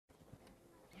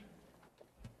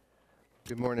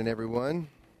Good morning, everyone.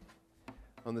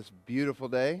 On this beautiful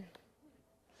day,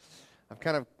 I've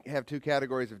kind of have two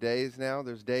categories of days now.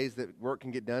 There's days that work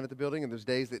can get done at the building, and there's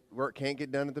days that work can't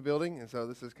get done at the building. And so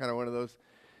this is kind of one of those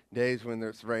days when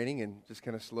it's raining and just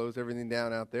kind of slows everything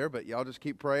down out there. But y'all just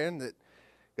keep praying that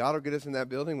God will get us in that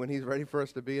building when He's ready for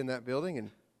us to be in that building. And,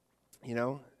 you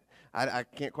know, I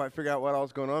can't quite figure out what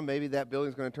all's going on. Maybe that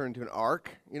building's going to turn into an ark,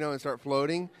 and start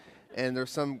floating. And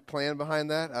there's some plan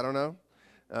behind that. I don't know.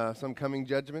 Some coming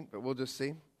judgment, but we'll just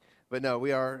see. But no,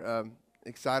 we are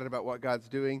excited about what God's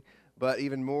doing, but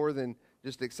even more than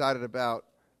just excited about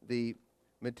the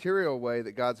material way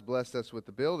that God's blessed us with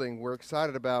the building, we're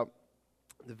excited about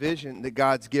the vision that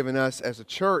God's given us as a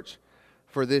church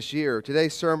for this year.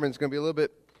 Today's sermon is going to be a little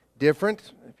bit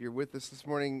different. If you're with us this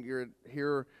morning, you're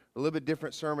here a little bit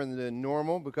different sermon than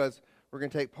normal because we're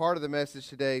going to take part of the message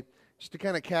today just to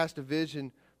kind of cast a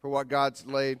vision for what God's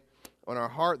laid on our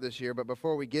heart this year. But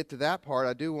before we get to that part,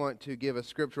 I do want to give a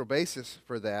scriptural basis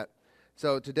for that.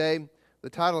 So today, the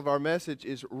title of our message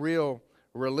is Real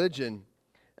Religion.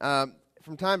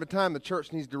 From time to time, the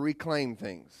church needs to reclaim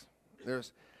things.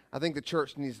 I think the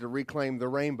church needs to reclaim the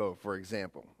rainbow, for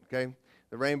example. Okay,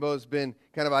 the rainbow has been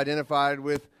kind of identified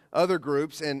with other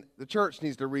groups, and the church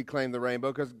needs to reclaim the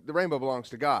rainbow because the rainbow belongs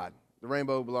to God. The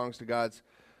rainbow belongs to God's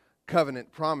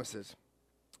covenant promises.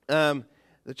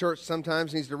 The church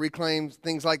sometimes needs to reclaim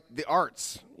things like the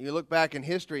arts. You look back in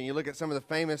history and you look at some of the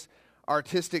famous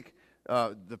artistic,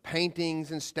 the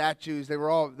paintings and statues. They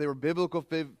were biblical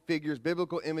figures,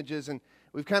 biblical images, and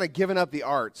we've kind of given up the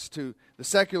arts to the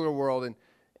secular world.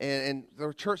 And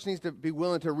the church needs to be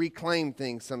willing to reclaim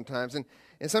things sometimes. And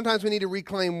sometimes we need to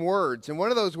reclaim words. And one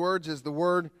of those words is the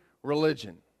word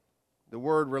religion. The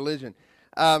word religion.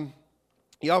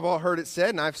 Y'all have all heard it said,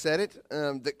 and I've said it,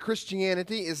 that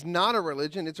Christianity is not a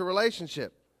religion, it's a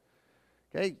relationship.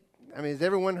 Okay? I mean, has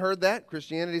everyone heard that?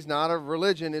 Christianity is not a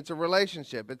religion, it's a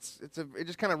relationship. It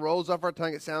just kind of rolls off our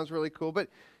tongue. It sounds really cool, but,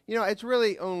 it's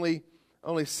really only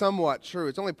somewhat true.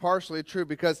 It's only partially true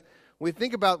because when we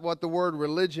think about what the word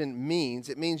religion means,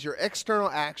 it means your external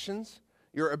actions,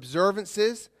 your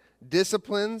observances,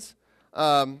 disciplines,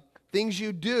 things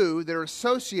you do that are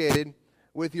associated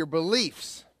with your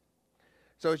beliefs.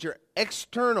 So it's your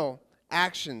external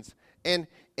actions. And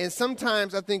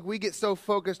sometimes I think we get so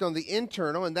focused on the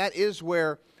internal, and that is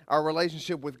where our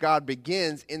relationship with God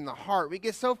begins, in the heart. We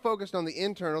get so focused on the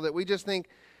internal that we just think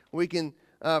we can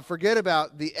forget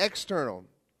about the external.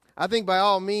 I think by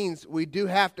all means we do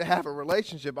have to have a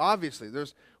relationship, obviously.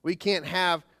 We can't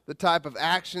have the type of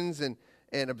actions and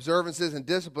observances and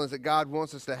disciplines that God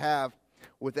wants us to have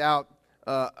without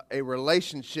a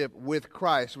relationship with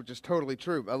Christ, which is totally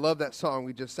true. I love that song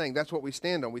we just sang. That's what we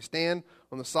stand on. We stand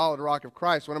on the solid rock of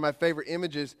Christ. One of my favorite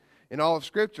images in all of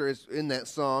Scripture is in that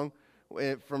song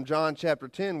from John chapter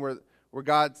 10 where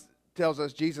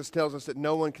Jesus tells us that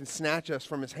no one can snatch us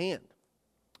from His hand.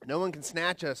 No one can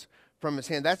snatch us from His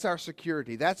hand. That's our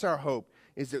security. That's our hope,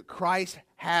 is that Christ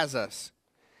has us.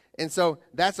 And so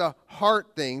that's a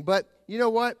heart thing. But you know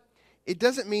what? It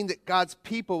doesn't mean that God's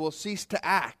people will cease to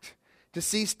act, to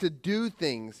cease to do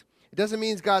things. It doesn't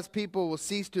mean God's people will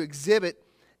cease to exhibit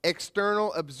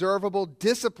external, observable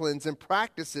disciplines and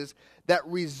practices that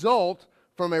result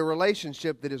from a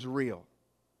relationship that is real.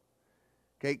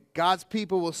 Okay, God's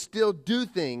people will still do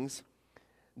things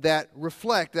that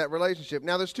reflect that relationship.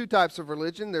 Now, there's two types of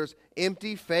religion. There's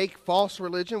empty, fake, false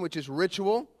religion, which is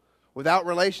ritual without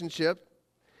relationship.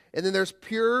 And then there's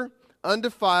pure,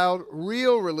 undefiled,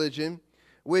 real religion,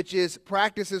 which is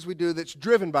practices we do that's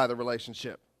driven by the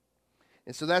relationship.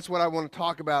 And so that's what I want to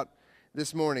talk about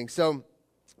this morning. So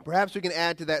perhaps we can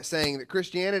add to that saying that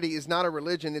Christianity is not a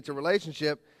religion, it's a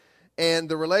relationship, and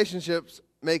the relationship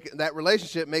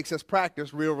makes us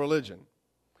practice real religion.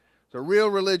 So real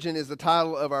religion is the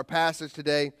title of our passage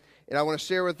today, and I want to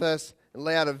share with us and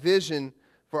lay out a vision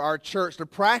for our church to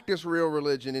practice real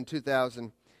religion in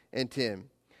 2010.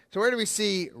 So where do we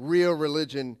see real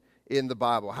religion in the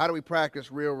Bible? How do we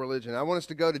practice real religion? I want us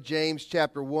to go to James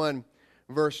chapter 1,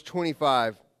 verse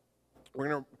 25. We're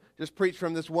going to just preach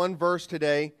from this one verse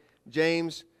today.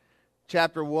 James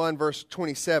chapter 1, verse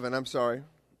 27. I'm sorry.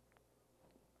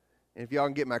 And if y'all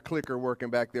can get my clicker working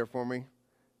back there for me.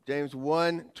 James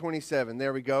 1:27.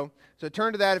 There we go. So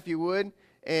turn to that if you would.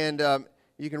 And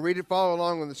you can read it, follow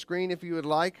along on the screen if you would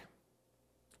like.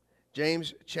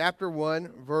 James chapter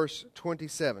 1, verse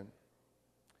 27.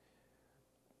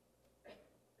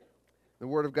 The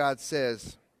Word of God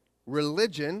says,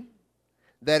 religion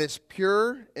that is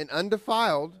pure and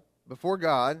undefiled before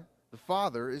God the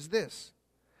Father is this,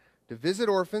 to visit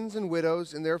orphans and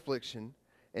widows in their affliction,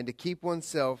 and to keep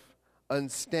oneself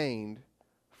unstained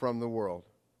from the world.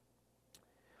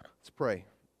 Let's pray.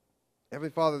 Heavenly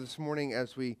Father, this morning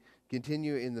as we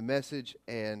continue in the message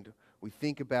and we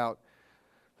think about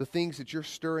the things that you're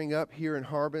stirring up here in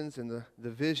Harbins and the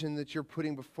vision that you're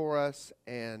putting before us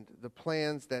and the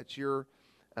plans that you're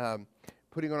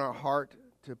putting on our heart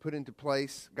to put into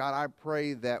place, God, I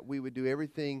pray that we would do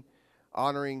everything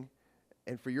honoring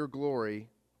and for your glory,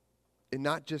 and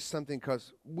not just something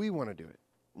because we want to do it,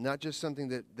 not just something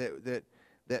that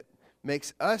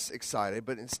makes us excited,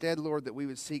 but instead, Lord, that we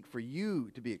would seek for you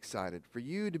to be excited, for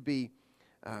you to be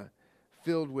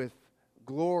filled with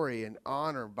glory and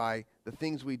honor by the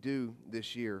things we do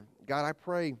this year. God, I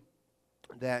pray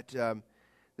that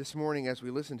this morning as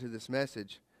we listen to this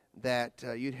message, that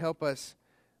you'd help us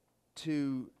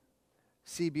to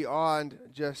see beyond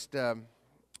just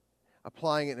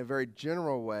applying it in a very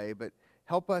general way, but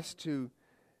help us to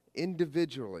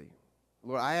individually,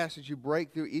 Lord, I ask that you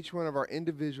break through each one of our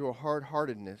individual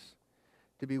hard-heartedness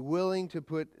to be willing to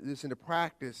put this into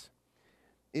practice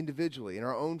individually in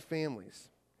our own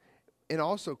families and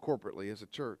also corporately as a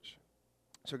church.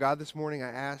 So God, this morning I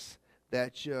ask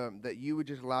that you would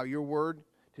just allow your word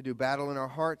to do battle in our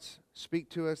hearts, speak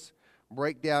to us,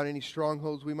 break down any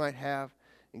strongholds we might have.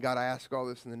 And God, I ask all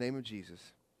this in the name of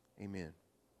Jesus. Amen.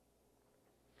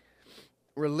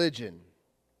 Religion.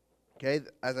 Okay,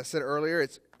 as I said earlier,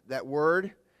 it's that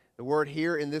word, the word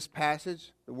here in this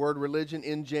passage, the word religion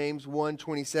in James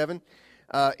 1:27,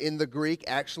 in the Greek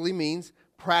actually means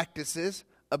practices,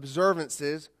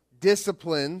 observances,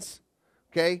 disciplines,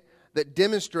 okay, that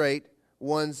demonstrate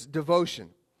one's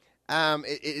devotion.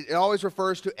 It always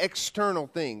refers to external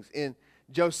things. In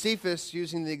Josephus,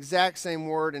 using the exact same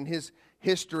word in his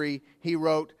history, he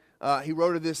wrote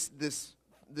of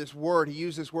this word. He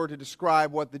used this word to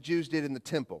describe what the Jews did in the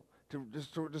temple, to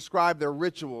describe their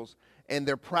rituals and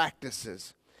their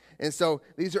practices. And so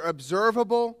these are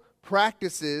observable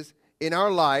practices in our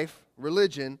life,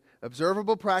 religion,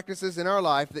 observable practices in our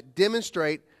life that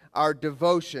demonstrate our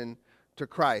devotion to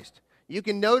Christ. You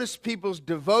can notice people's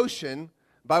devotion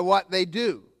by what they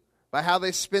do, by how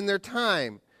they spend their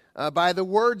time, by the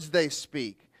words they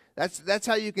speak. That's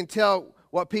how you can tell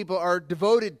what people are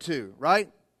devoted to, right?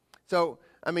 So,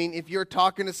 I mean, if you're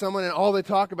talking to someone and all they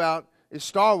talk about is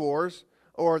Star Wars,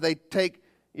 or they take,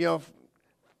 a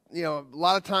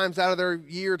lot of times out of their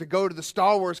year to go to the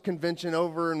Star Wars convention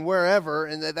over and wherever,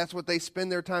 and that's what they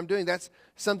spend their time doing. That's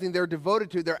something they're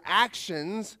devoted to. Their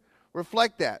actions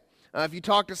reflect that. If you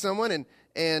talk to someone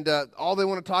and all they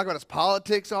want to talk about is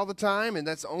politics all the time, and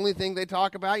that's the only thing they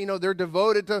talk about, they're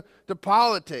devoted to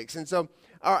politics. And so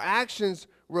our actions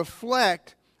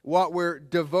reflect what we're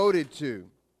devoted to.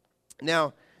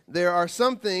 Now, there are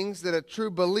some things that a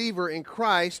true believer in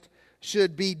Christ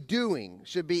should be doing,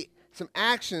 should be some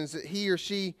actions that he or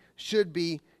she should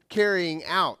be carrying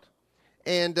out.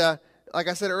 And like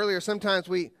I said earlier, sometimes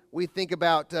we think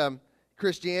about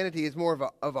Christianity as more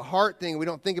of a heart thing. We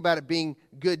don't think about it being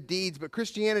good deeds, but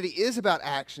Christianity is about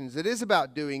actions. It is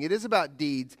about doing. It is about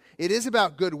deeds. It is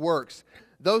about good works.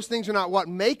 Those things are not what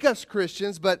make us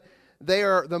Christians, but they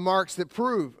are the marks that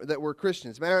prove that we're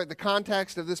Christians. Matter of fact, the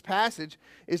context of this passage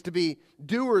is to be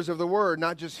doers of the word,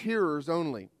 not just hearers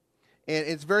only. And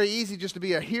it's very easy just to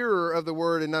be a hearer of the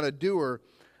word and not a doer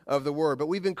of the word. But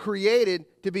we've been created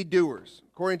to be doers.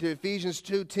 According to Ephesians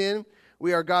 2:10,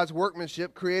 we are God's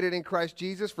workmanship, created in Christ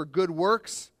Jesus for good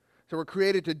works. So we're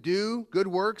created to do good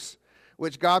works,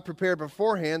 which God prepared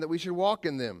beforehand that we should walk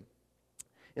in them.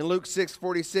 In Luke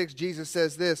 6:46, Jesus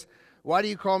says this, "Why do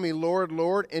you call me Lord,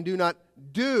 Lord, and do not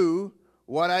do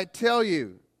what I tell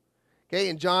you?" Okay,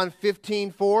 in John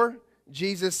 15:4,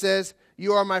 Jesus says,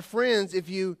 "You are my friends if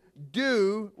you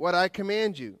do what I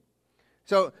command you."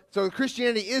 So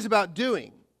Christianity is about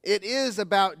doing. It is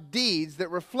about deeds that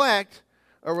reflect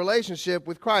a relationship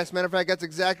with Christ. Matter of fact, that's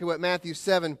exactly what Matthew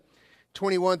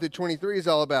 7:21 through 23 is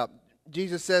all about.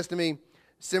 Jesus says to me,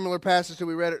 similar passage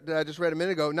that I just read a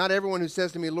minute ago, "Not everyone who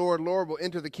says to me, 'Lord, Lord,' will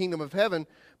enter the kingdom of heaven,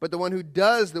 but the one who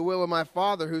does the will of my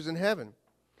Father who's in heaven.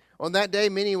 On that day,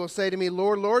 many will say to me,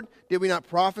 'Lord, Lord, did we not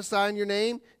prophesy in your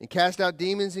name and cast out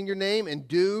demons in your name and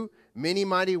do many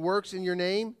mighty works in your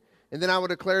name?' And then I will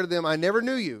declare to them, 'I never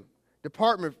knew you.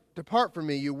 Depart from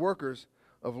me, you workers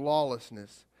of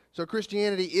lawlessness.'" So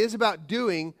Christianity is about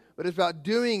doing, but it's about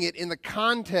doing it in the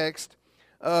context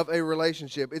of a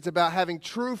relationship. It's about having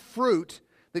true fruit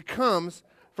that comes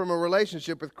from a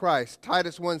relationship with Christ.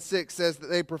 Titus 1:6 says that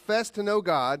they profess to know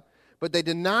God, but they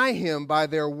deny him by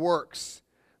their works.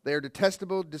 They are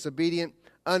detestable, disobedient,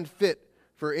 unfit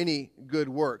for any good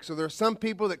work. So there are some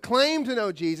people that claim to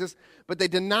know Jesus, but they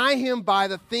deny him by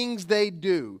the things they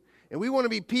do. And we want to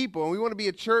be people, and we want to be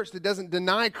a church that doesn't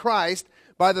deny Christ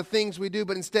by the things we do,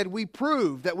 but instead we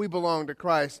prove that we belong to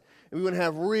Christ, and we want to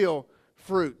have real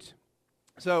fruit.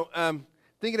 So,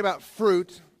 thinking about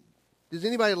fruit, does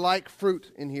anybody like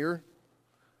fruit in here?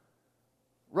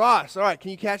 Ross, all right,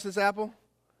 can you catch this apple?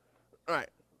 All right.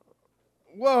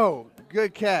 Whoa,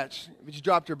 good catch. But you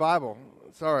dropped your Bible.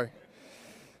 Sorry.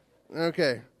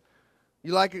 Okay.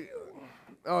 You like it?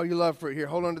 Oh, you love fruit. Here,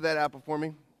 hold on to that apple for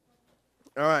me.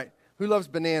 All right. Who loves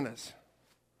bananas?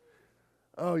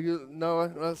 Oh, you,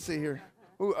 Noah? Let's see here.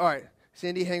 Ooh, all right.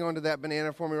 Cindy, hang on to that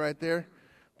banana for me right there.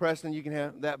 Preston, you can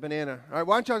have that banana. All right,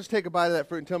 why don't y'all just take a bite of that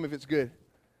fruit and tell me if it's good?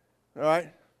 All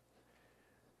right?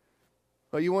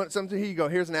 Oh, you want something? Here you go.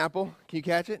 Here's an apple. Can you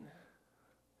catch it?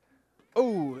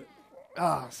 Oh,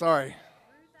 sorry.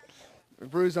 A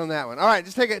bruise on that one. All right,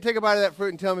 just take a bite of that fruit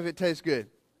and tell me if it tastes good.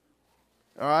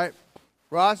 All right.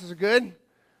 Ross, is it good?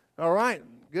 All right.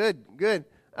 Good.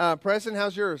 Preston,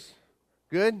 how's yours?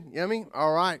 Good? Yummy?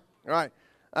 All right.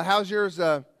 How's yours,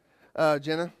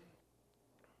 Jenna?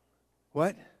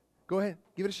 What? Go ahead.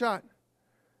 Give it a shot.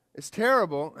 It's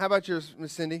terrible. How about yours,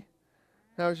 Miss Cindy?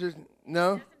 How's yours?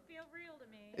 No?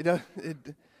 It doesn't feel real to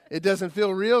me. It doesn't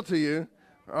feel real to you.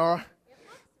 All right. It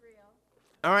looks real.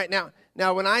 All right.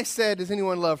 Now, when I said, does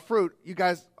anyone love fruit, you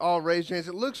guys all raised your hands.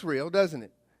 It looks real, doesn't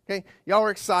it? Okay. Y'all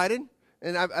were excited,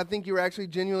 and I think you were actually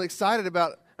genuinely excited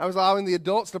about I was allowing the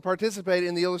adults to participate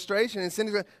in the illustration, and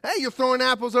Cindy's going, hey, you're throwing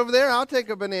apples over there. I'll take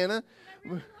a banana.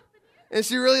 And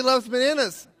she really loves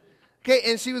bananas.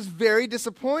 Okay, and she was very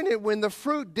disappointed when the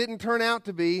fruit didn't turn out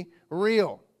to be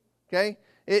real. Okay,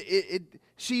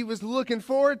 she was looking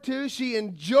forward to, she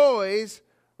enjoys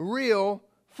real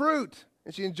fruit,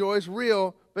 and she enjoys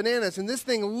real bananas. And this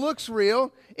thing looks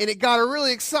real, and it got her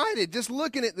really excited. Just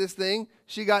looking at this thing,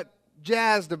 she got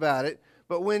jazzed about it.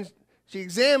 But when she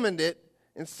examined it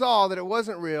and saw that it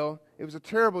wasn't real, it was a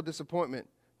terrible disappointment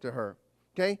to her.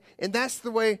 Okay, and that's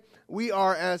the way we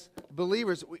are as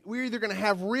believers. We're either going to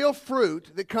have real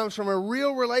fruit that comes from a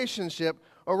real relationship,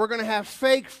 or we're going to have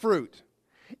fake fruit.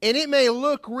 And it may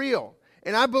look real.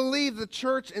 And I believe the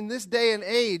church in this day and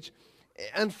age,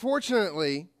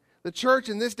 unfortunately, the church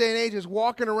in this day and age is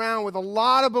walking around with a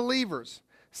lot of believers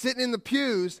sitting in the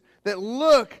pews that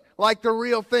look like the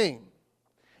real thing.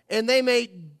 And they may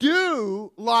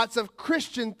do lots of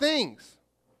Christian things.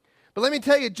 But let me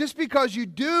tell you, just because you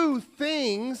do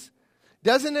things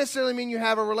doesn't necessarily mean you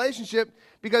have a relationship,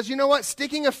 because you know what?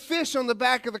 Sticking a fish on the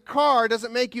back of the car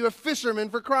doesn't make you a fisherman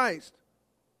for Christ.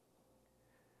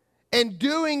 And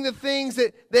doing the things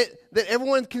that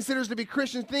everyone considers to be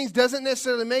Christian things doesn't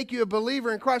necessarily make you a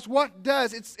believer in Christ. What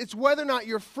does? It's whether or not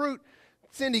your fruit.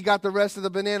 Cindy got the rest of the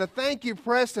banana. Thank you,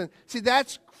 Preston. See,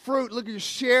 that's fruit. Look, you're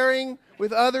sharing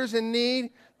with others in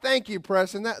need. Thank you,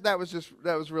 Preston. That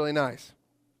was really nice.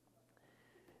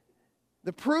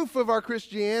 The proof of our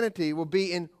Christianity will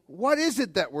be in what is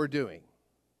it that we're doing?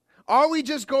 Are we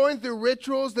just going through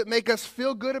rituals that make us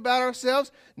feel good about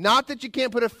ourselves? Not that you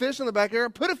can't put a fish on the back of your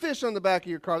car. Put a fish on the back of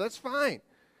your car. That's fine.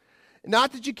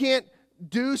 Not that you can't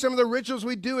do some of the rituals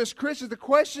we do as Christians. The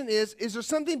question is there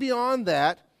something beyond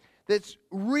that that's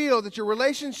real, that your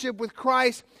relationship with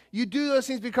Christ, you do those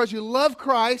things because you love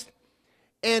Christ,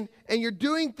 and you're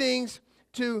doing things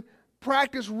to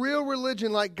practice real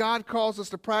religion like God calls us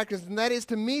to practice, and that is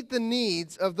to meet the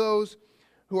needs of those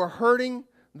who are hurting,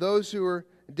 those who are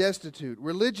destitute.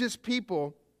 Religious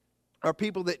people are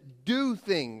people that do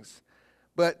things,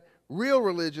 but real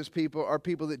religious people are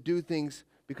people that do things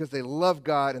because they love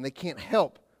God and they can't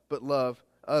help but love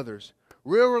others.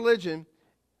 Real religion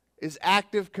is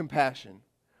active compassion.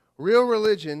 Real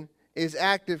religion is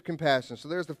active compassion. So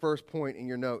there's the first point in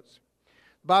your notes.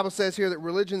 The Bible says here that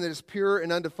religion that is pure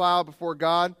and undefiled before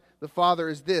God the Father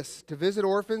is this: to visit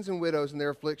orphans and widows in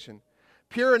their affliction.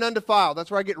 Pure and undefiled,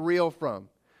 that's where I get real from.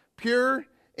 Pure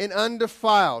and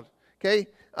undefiled. Okay?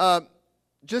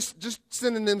 Just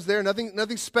synonyms there.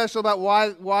 Nothing special about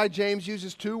why James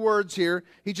uses two words here.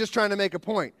 He's just trying to make a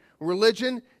point.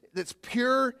 Religion that's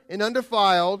pure and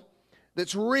undefiled,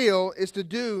 that's real, is to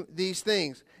do these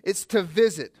things. It's to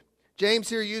visit. James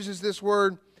here uses this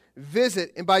word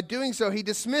visit, and by doing so, he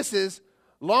dismisses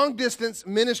long-distance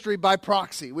ministry by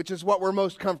proxy, which is what we're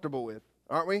most comfortable with,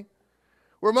 aren't we?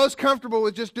 We're most comfortable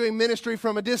with just doing ministry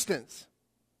from a distance.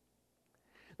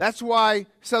 That's why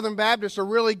Southern Baptists are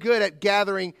really good at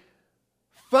gathering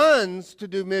funds to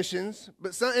do missions,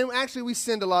 and actually we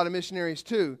send a lot of missionaries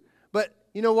too. But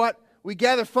you know what? We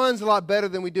gather funds a lot better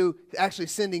than we do actually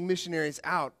sending missionaries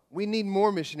out. We need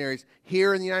more missionaries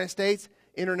here in the United States,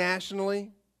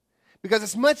 internationally, because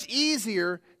it's much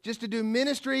easier just to do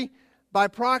ministry by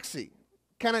proxy,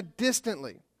 kind of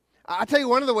distantly. I tell you,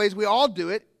 one of the ways we all do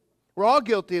it, we're all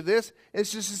guilty of this,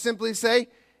 is just to simply say,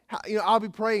 I'll be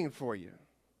praying for you.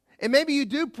 And maybe you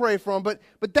do pray for them,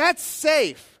 but that's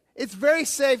safe. It's very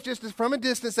safe just to, from a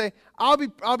distance, say, I'll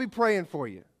be praying for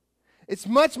you. It's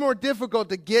much more difficult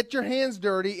to get your hands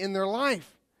dirty in their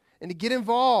life and to get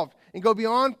involved and go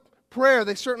beyond prayer.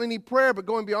 They certainly need prayer, but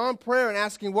going beyond prayer and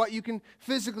asking what you can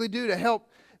physically do to help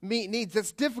meet needs,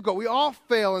 that's difficult. We all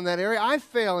fail in that area. I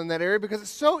fail in that area because it's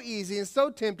so easy and so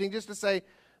tempting just to say,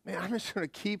 man, I'm just going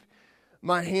to keep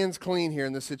my hands clean here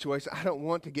in this situation. I don't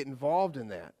want to get involved in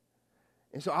that.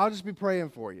 And so I'll just be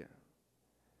praying for you.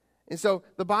 And so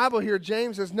the Bible here,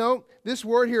 James says, no, this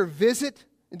word here, visit,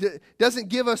 doesn't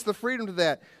give us the freedom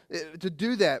to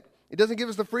do that. It doesn't give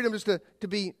us the freedom just to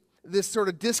be this sort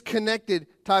of disconnected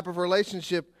type of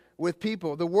relationship with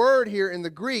people. The word here in the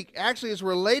Greek actually is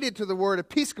related to the word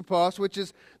episkopos, which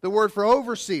is the word for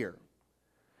overseer.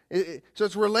 So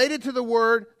it's related to the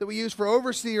word that we use for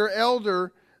overseer,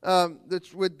 elder,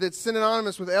 that's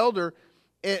synonymous with elder,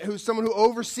 who's someone who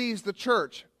oversees the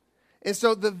church. And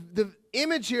so the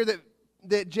image here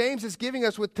that James is giving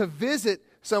us with to visit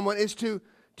someone is to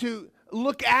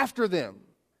look after them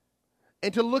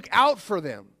and to look out for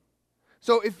them.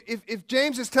 So if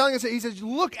James is telling us that, he says,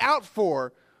 look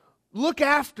after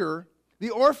the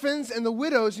orphans and the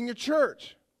widows in your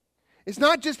church. It's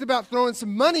not just about throwing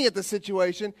some money at the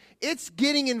situation. It's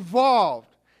getting involved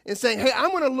and saying, hey,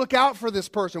 I'm going to look out for this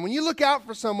person. When you look out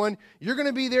for someone, you're going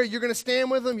to be there. You're going to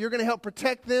stand with them. You're going to help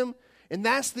protect them. And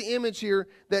that's the image here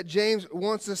that James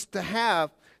wants us to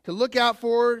have, to look out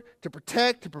for, to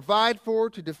protect, to provide for,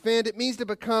 to defend. It means to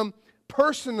become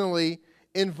personally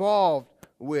involved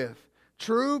with.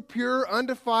 True, pure,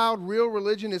 undefiled, real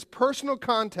religion is personal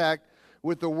contact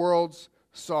with the world's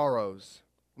sorrows.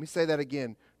 Let me say that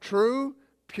again. True,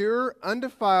 pure,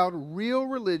 undefiled, real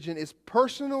religion is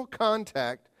personal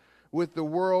contact with the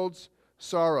world's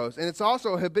sorrows. And it's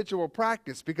also a habitual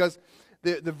practice because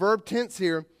the verb tense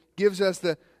here gives us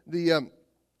the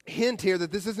hint here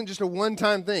that this isn't just a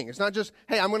one-time thing. It's not just,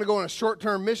 hey, I'm going to go on a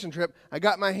short-term mission trip. I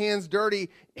got my hands dirty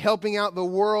helping out the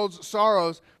world's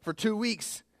sorrows for 2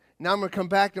 weeks. Now I'm going to come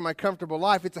back to my comfortable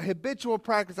life. It's a habitual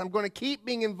practice. I'm going to keep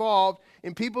being involved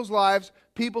in people's lives,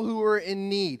 people who are in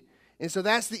need. And so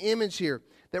that's the image here,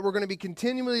 that we're going to be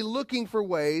continually looking for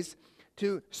ways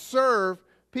to serve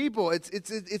people.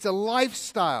 It's a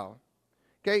lifestyle.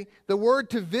 Okay? The word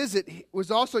to visit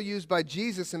was also used by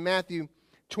Jesus in Matthew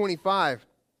 25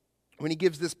 when he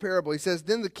gives this parable. He says,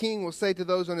 then the king will say to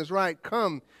those on his right,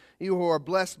 come, you who are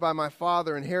blessed by my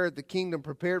Father, inherit the kingdom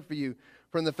prepared for you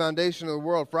from the foundation of the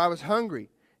world. For I was hungry,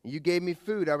 and you gave me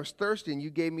food. I was thirsty, and you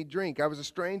gave me drink. I was a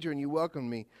stranger, and you welcomed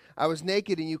me. I was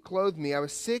naked, and you clothed me. I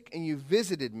was sick, and you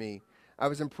visited me. I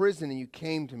was in prison, and you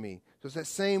came to me. So it's that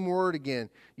same word again.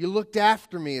 You looked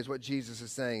after me is what Jesus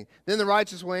is saying. Then the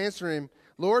righteous will answer him,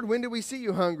 Lord, when did we see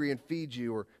you hungry and feed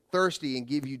you, or thirsty and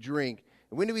give you drink?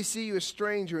 And when did we see you a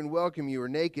stranger and welcome you, or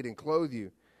naked and clothe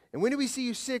you? And when did we see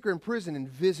you sick or in prison and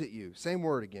visit you? Same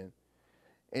word again.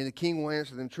 And the king will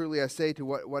answer them, truly I say to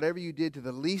whatever you did to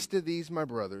the least of these, my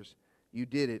brothers, you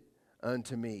did it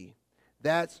unto me.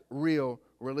 That's real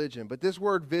religion. But this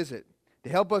word visit, to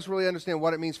help us really understand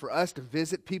what it means for us to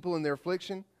visit people in their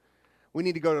affliction, we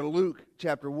need to go to Luke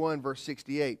chapter 1, verse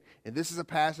 68. And this is a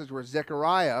passage where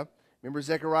Zechariah, remember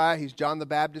Zechariah, he's John the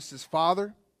Baptist's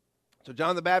father. So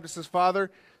John the Baptist's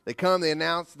father, they come, they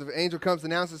announce, the angel comes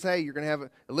and announces, hey, you're going to have,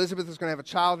 Elizabeth is going to have a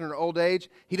child in her old age.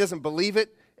 He doesn't believe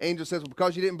it. Angel says, well,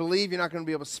 because you didn't believe, you're not going to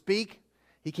be able to speak.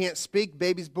 He can't speak.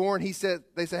 Baby's born. They say,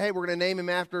 hey, we're going to name him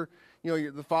after,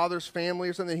 the father's family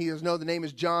or something. He says, no, the name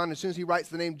is John. As soon as he writes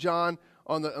the name John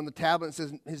on the tablet and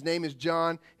says his name is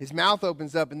John, his mouth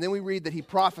opens up, and then we read that he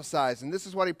prophesies. And this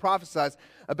is what he prophesies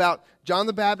about John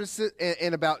the Baptist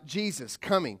and about Jesus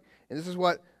coming. And this is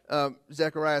what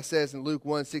Zechariah says in Luke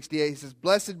 1:68. He says,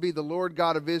 blessed be the Lord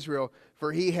God of Israel,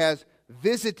 for he has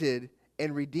visited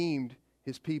and redeemed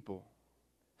his people.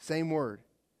 Same word.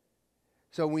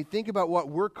 So when we think about what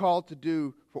we're called to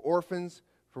do for orphans,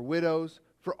 for widows,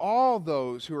 for all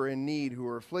those who are in need, who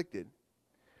are afflicted,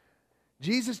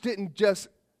 Jesus didn't just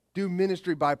do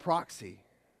ministry by proxy.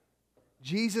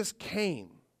 Jesus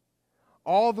came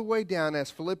all the way down,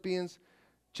 as Philippians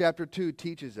chapter 2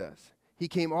 teaches us. He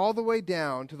came all the way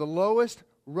down to the lowest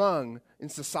rung in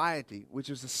society, which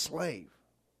is a slave.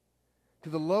 To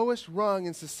the lowest rung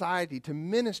in society to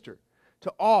minister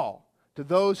to all, to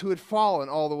those who had fallen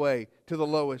all the way to the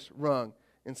lowest rung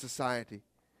in society.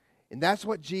 And that's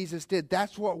what Jesus did.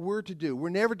 That's what we're to do. We're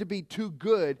never to be too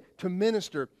good to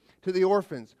minister to the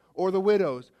orphans or the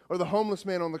widows or the homeless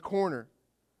man on the corner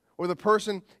or the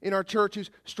person in our church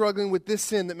who's struggling with this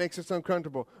sin that makes us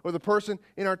uncomfortable, or the person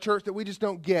in our church that we just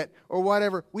don't get, or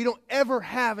whatever. We don't ever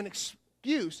have an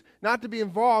excuse not to be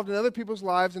involved in other people's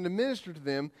lives and to minister to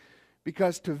them,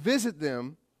 because to visit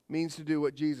them means to do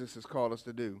what Jesus has called us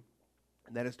to do.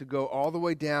 And that is to go all the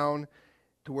way down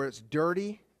to where it's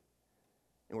dirty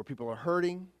and where people are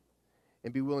hurting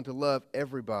and be willing to love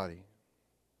everybody.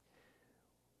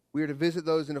 We are to visit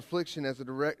those in affliction as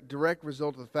a direct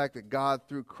result of the fact that God,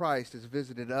 through Christ, has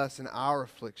visited us in our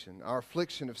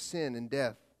affliction of sin and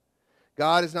death.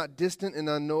 God is not distant and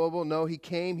unknowable. No, He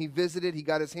came, He visited, He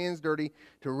got His hands dirty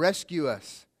to rescue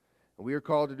us. And we are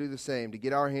called to do the same, to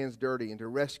get our hands dirty and to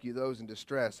rescue those in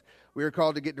distress. We are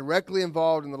called to get directly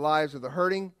involved in the lives of the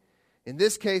hurting. In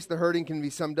this case, the hurting can be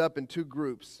summed up in two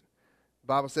groups. The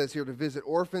Bible says here to visit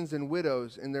orphans and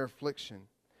widows in their affliction.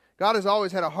 God has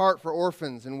always had a heart for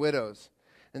orphans and widows.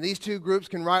 And these two groups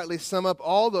can rightly sum up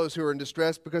all those who are in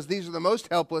distress, because these are the most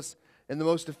helpless and the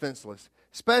most defenseless,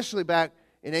 especially back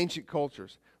in ancient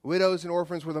cultures. Widows and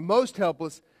orphans were the most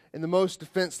helpless and the most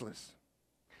defenseless.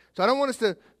 So I don't want us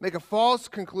to make a false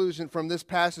conclusion from this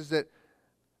passage that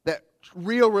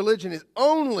real religion is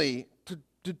only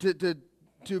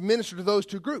to minister to those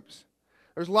two groups.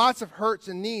 There's lots of hurts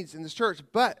and needs in this church,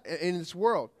 but in this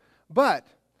world. But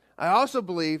I also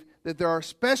believe that there are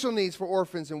special needs for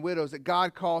orphans and widows that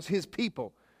God calls His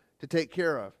people to take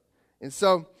care of. And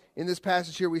so, in this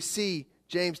passage here, we see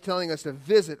James telling us to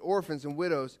visit orphans and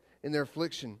widows in their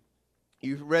affliction.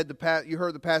 You heard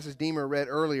the passage Deemer read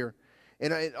earlier.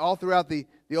 And all throughout the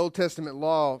Old Testament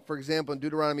law, for example, in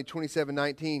Deuteronomy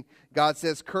 27:19, God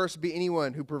says, "Cursed be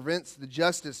anyone who prevents the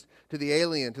justice to the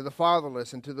alien, to the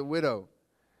fatherless, and to the widow."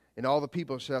 And all the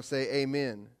people shall say,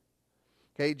 "Amen."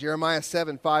 Okay, Jeremiah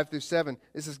 7:5-7.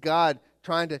 This is God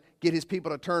trying to get His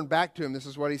people to turn back to Him. This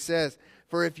is what He says.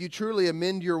 "For if you truly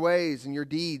amend your ways and your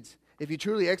deeds, if you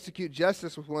truly execute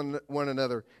justice with one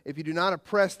another, if you do not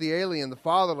oppress the alien, the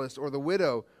fatherless, or the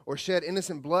widow, or shed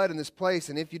innocent blood in this place,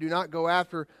 and if you do not go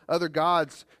after other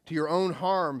gods to your own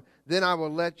harm, then I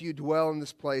will let you dwell in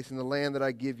this place, in the land that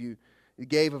I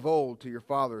gave of old to your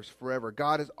fathers forever."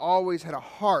 God has always had a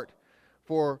heart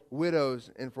for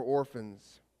widows and for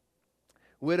orphans.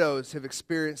 Widows have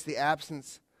experienced the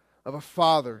absence of a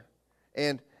father,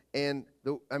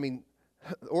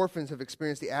 orphans have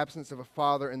experienced the absence of a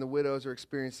father, and the widows are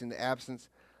experiencing the absence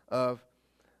of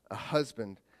a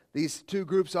husband. These two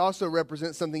groups also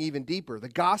represent something even deeper, the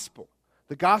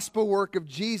gospel work of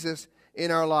Jesus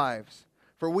in our lives.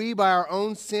 For we, by our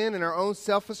own sin and our own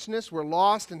selfishness, were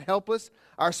lost and helpless.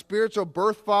 Our spiritual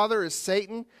birth father is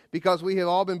Satan, because we have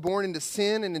all been born into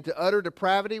sin and into utter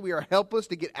depravity. We are helpless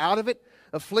to get out of it,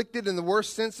 afflicted in the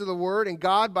worst sense of the word, and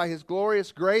God, by His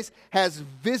glorious grace, has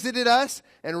visited us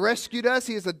and rescued us.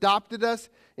 He has adopted us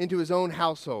into His own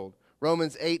household.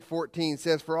 Romans 8:14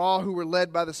 says, "For all who were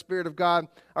led by the Spirit of God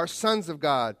are sons of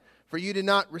God. For you did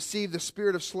not receive the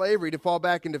spirit of slavery to fall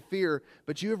back into fear,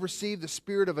 but you have received the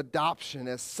spirit of adoption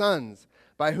as sons,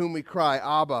 by whom we cry,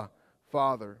 Abba,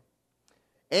 Father."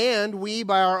 And we,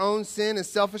 by our own sin and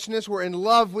selfishness, were in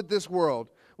love with this world.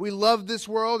 We loved this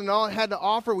world and all it had to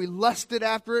offer. We lusted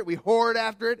after it. We whored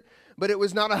after it. But it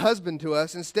was not a husband to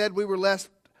us. Instead, we were left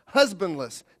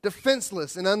husbandless,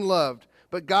 defenseless, and unloved.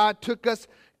 But God took us,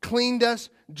 cleaned us,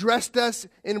 dressed us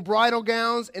in bridal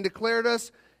gowns, and declared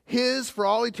us His for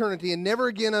all eternity, and never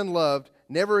again unloved,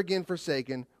 never again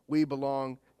forsaken. We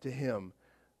belong to Him.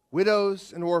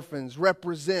 Widows and orphans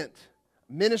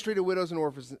ministry to widows and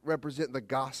orphans represent the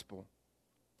gospel.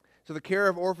 So the care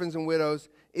of orphans and widows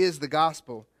is the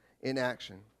gospel in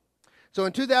action. So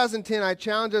in 2010, I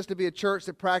challenged us to be a church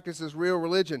that practices real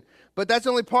religion. But that's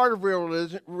only part of real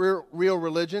religion.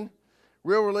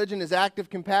 Real religion is active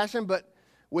compassion, but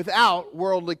without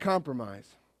worldly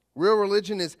compromise. Real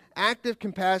religion is active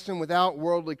compassion without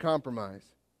worldly compromise.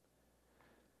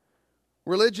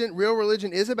 Real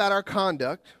religion is about our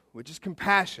conduct, which is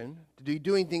compassion, to do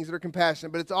doing things that are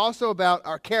compassionate, but it's also about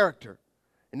our character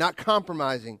and not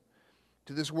compromising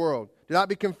to this world. Do not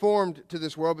be conformed to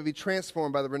this world, but be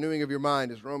transformed by the renewing of your mind,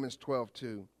 as Romans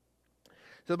 12:2.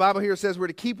 So the Bible here says we're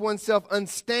to keep oneself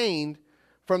unstained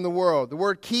from the world. The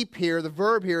word keep here, the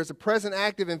verb here, is a present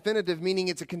active infinitive, meaning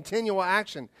it's a continual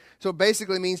action. So it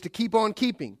basically means to keep on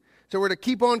keeping. So we're to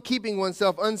keep on keeping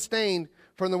oneself unstained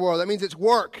from the world. That means it's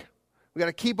work. We've got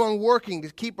to keep on working to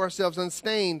keep ourselves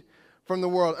unstained from the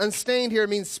world. Unstained here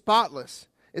means spotless.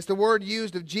 It's the word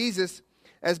used of Jesus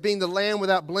as being the Lamb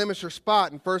without blemish or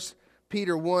spot in 1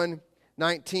 Peter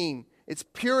 1:19. It's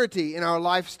purity in our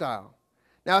lifestyle.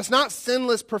 Now, it's not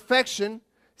sinless perfection.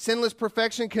 Sinless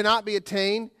perfection cannot be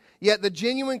attained. Yet the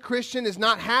genuine Christian is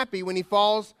not happy when he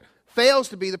falls fails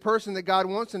to be the person that God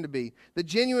wants him to be. The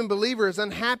genuine believer is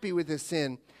unhappy with his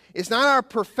sin. It's not our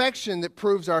perfection that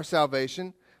proves our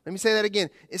salvation. Let me say that again.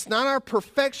 It's not our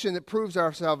perfection that proves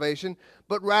our salvation,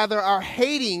 but rather our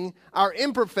hating our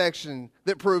imperfection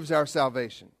that proves our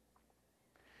salvation.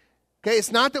 Okay,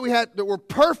 it's not that we're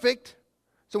perfect.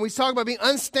 So when we talk about being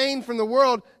unstained from the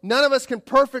world, none of us can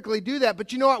perfectly do that.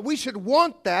 But you know what? We should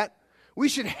want that. We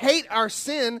should hate our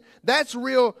sin. That's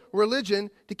real religion.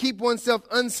 To keep oneself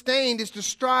unstained is to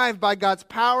strive by God's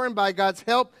power and by God's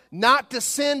help not to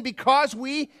sin because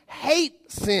we hate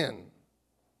sin.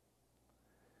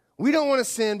 We don't want to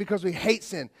sin because we hate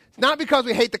sin. It's not because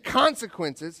we hate the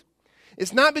consequences.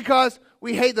 It's not because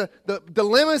we hate the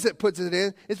dilemmas it puts it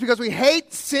in. It's because we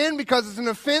hate sin because it's an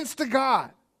offense to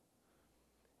God.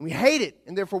 We hate it,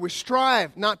 and therefore we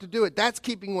strive not to do it. That's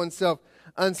keeping oneself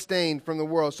unstained from the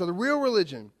world. So the real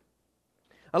religion,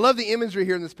 I love the imagery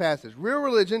here in this passage. Real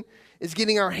religion is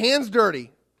getting our hands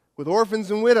dirty with orphans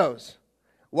and widows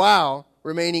while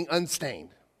remaining unstained.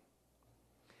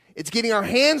 It's getting our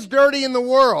hands dirty in the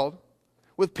world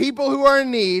with people who are in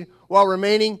need while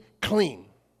remaining clean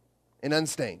and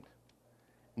unstained.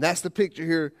 And that's the picture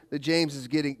here that James is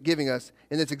giving us,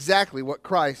 and that's exactly what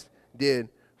Christ did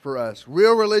for us.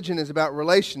 Real religion is about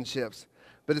relationships,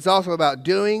 but it's also about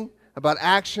doing, about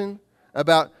action,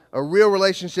 about a real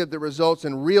relationship that results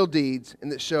in real deeds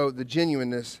and that show the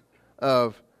genuineness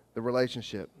of the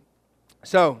relationship.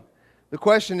 So, the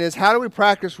question is, how do we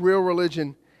practice real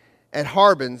religion at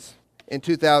Harbins in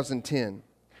 2010?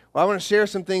 Well, I want to share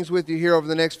some things with you here over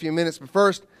the next few minutes, but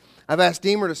first, I've asked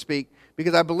Deemer to speak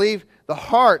because I believe the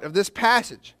heart of this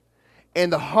passage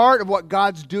and the heart of what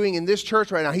God's doing in this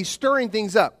church right now, He's stirring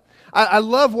things up. I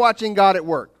love watching God at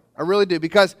work. I really do,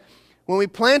 because when we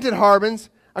planted Harbins,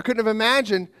 I couldn't have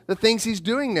imagined the things He's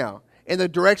doing now and the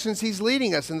directions He's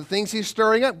leading us and the things He's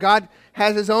stirring up. God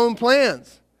has His own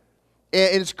plans.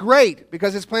 And it's great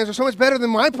because His plans are so much better than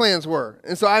my plans were.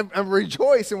 And so I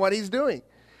rejoice in what He's doing.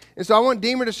 And so I want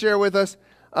Deemer to share with us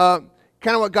kind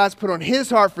of what God's put on his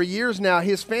heart for years now,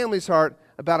 his family's heart,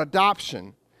 about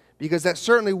adoption. Because that's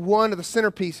certainly one of the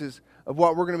centerpieces of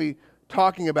what we're going to be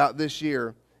talking about this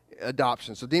year,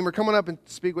 adoption. So Deemer, come on up and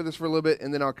speak with us for a little bit,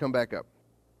 and then I'll come back up.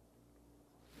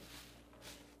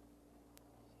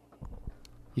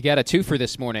 You got a twofer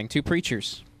this morning, two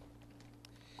preachers.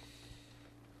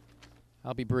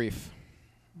 I'll be brief.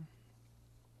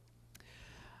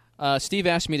 Steve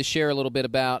asked me to share a little bit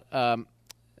about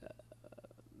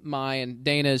my and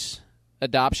Dana's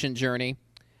adoption journey.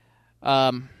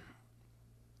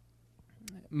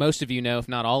 Most of you know, if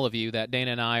not all of you, that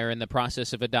Dana and I are in the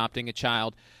process of adopting a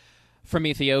child from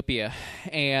Ethiopia.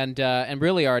 And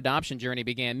really our adoption journey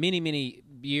began many, many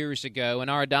years ago. And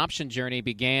our adoption journey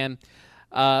began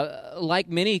like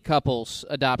many couples'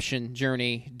 adoption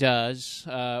journey does.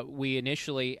 We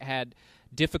initially had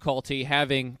difficulty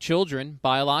having children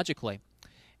biologically.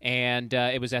 And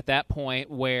it was at that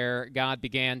point where God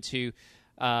began to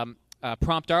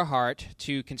prompt our heart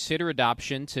to consider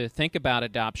adoption, to think about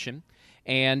adoption.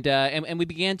 And we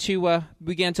began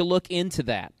to look into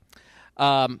that.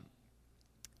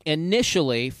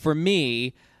 Initially, for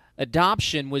me,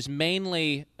 adoption was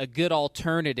mainly a good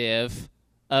alternative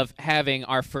of having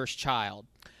our first child.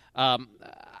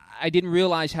 I didn't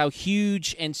realize how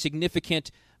huge and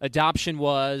significant adoption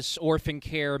was, orphan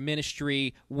care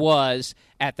ministry was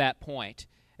at that point.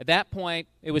 At that point,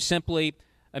 it was simply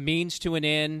a means to an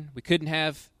end. We couldn't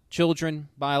have children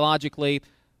biologically.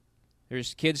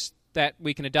 There's kids that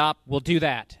we can adopt, we'll do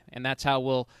that, and that's how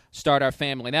we'll start our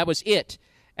family. And that was it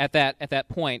at that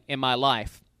point in my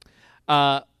life.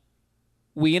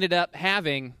 We ended up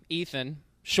having Ethan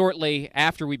shortly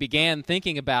after we began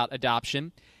thinking about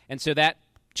adoption, and so that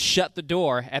shut the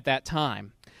door at that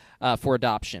time for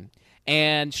adoption.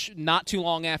 And not too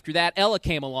long after that, Ella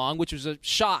came along, which was a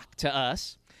shock to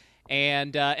us,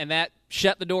 and that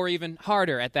shut the door even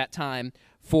harder at that time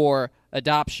for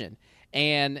adoption.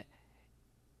 And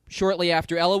shortly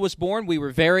after Ella was born, we were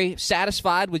very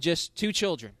satisfied with just 2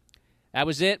 children. That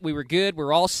was it. We were good. We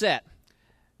were all set.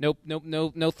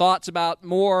 No thoughts about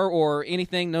more or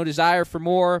anything. No desire for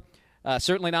more.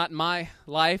 Certainly not in my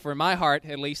life or in my heart,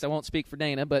 at least. I won't speak for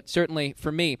Dana, but certainly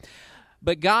for me.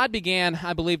 But God began,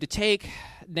 I believe, to take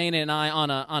Dana and I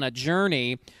on a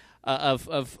journey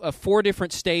of 4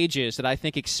 different stages that I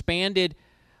think expanded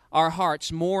our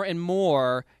hearts more and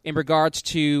more in regards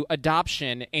to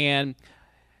adoption, and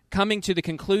coming to the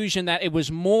conclusion that it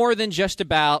was more than just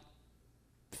about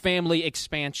family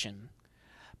expansion,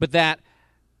 but that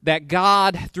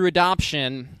God, through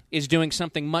adoption, is doing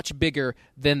something much bigger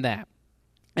than that.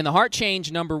 And the heart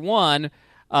change, number one,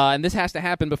 and this has to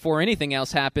happen before anything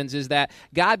else happens, is that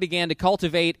God began to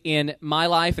cultivate in my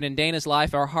life and in Dana's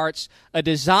life, our hearts, a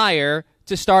desire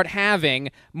to start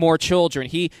having more children.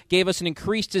 He gave us an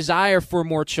increased desire for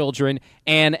more children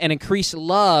and an increased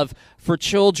love for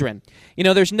children. You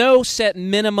know, there's no set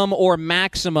minimum or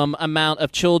maximum amount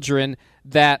of children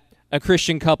that a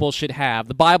Christian couple should have.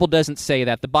 The Bible doesn't say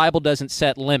that. The Bible doesn't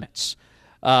set limits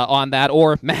on that,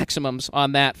 or maximums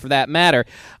on that for that matter.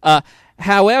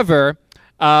 However,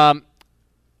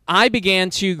 I began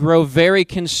to grow very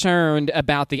concerned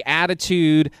about the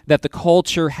attitude that the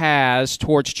culture has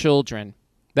towards children,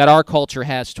 that our culture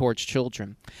has towards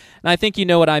children. And I think you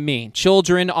know what I mean.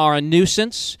 Children are a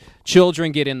nuisance.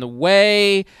 Children get in the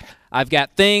way. I've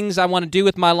got things I want to do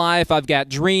with my life. I've got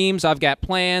dreams. I've got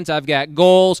plans. I've got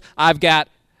goals. I've got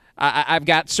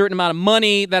a certain amount of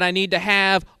money that I need to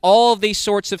have, all of these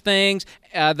sorts of things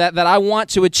that I want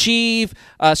to achieve,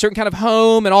 a certain kind of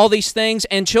home and all these things,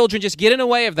 and children just get in the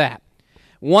way of that.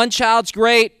 One child's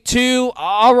great, two,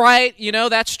 all right,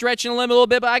 that's stretching the limit a little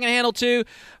bit, but I can handle two.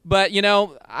 But,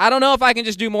 I don't know if I can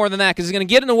just do more than that because it's going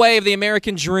to get in the way of the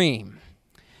American dream.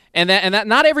 And that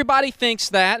not everybody thinks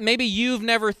that. Maybe you've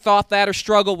never thought that or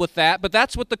struggled with that, but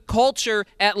that's what the culture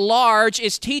at large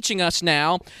is teaching us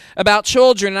now about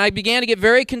children. And I began to get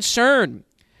very concerned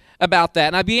about that.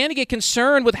 And I began to get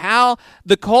concerned with how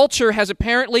the culture has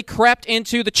apparently crept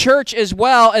into the church, as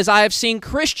well as I have seen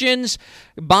Christians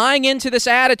buying into this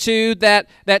attitude that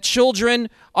children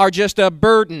are just a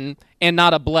burden and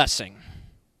not a blessing.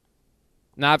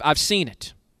 Now, I've seen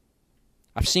it.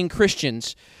 I've seen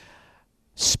Christians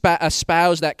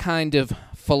espouse that kind of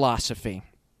philosophy.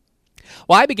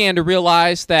 Well, I began to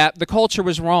realize that the culture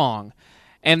was wrong,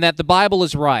 and that the Bible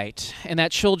is right, and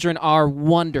that children are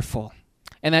wonderful,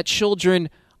 and that children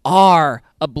are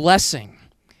a blessing.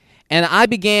 And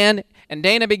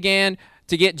Dana began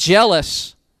to get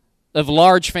jealous of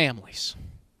large families.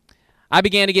 I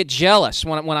began to get jealous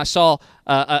when I saw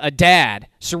a dad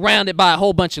surrounded by a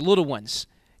whole bunch of little ones,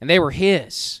 and they were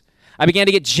his. I began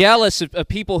to get jealous of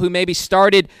people who maybe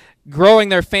started growing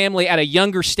their family at a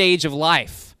younger stage of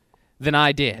life than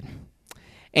I did.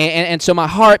 And so my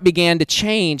heart began to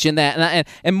change in that.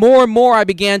 And more I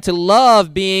began to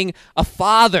love being a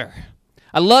father.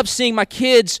 I love seeing my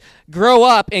kids grow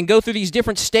up and go through these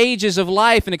different stages of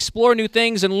life and explore new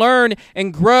things and learn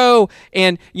and grow.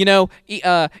 And,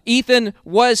 Ethan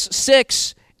was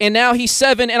 6, and now he's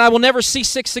 7, and I will never see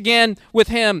 6 again with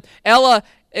him. Ella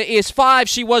is 5.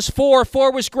 She was 4.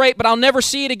 4 was great, but I'll never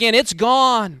see it again. It's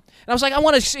gone. And I was like, I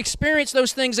want to experience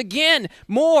those things again,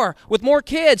 more, with more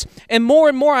kids. And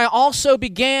more, I also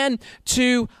began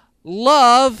to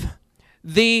love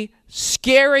the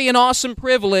scary and awesome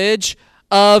privilege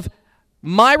of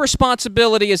my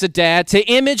responsibility as a dad to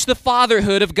image the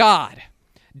fatherhood of God.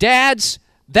 Dads,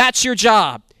 that's your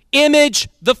job. Image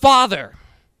the Father.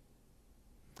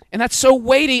 And that's so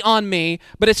weighty on me,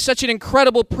 but it's such an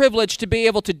incredible privilege to be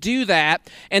able to do that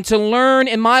and to learn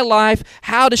in my life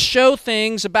how to show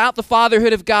things about the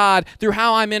fatherhood of God through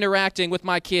how I'm interacting with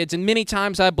my kids. And many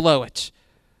times I blow it,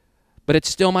 but it's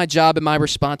still my job and my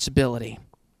responsibility.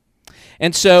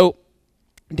 And so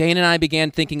Dana and I began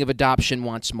thinking of adoption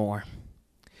once more.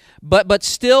 But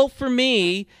still for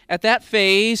me, at that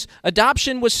phase,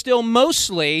 adoption was still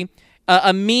mostly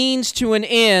a means to an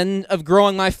end of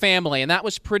growing my family, and that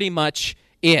was pretty much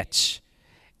it.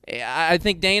 I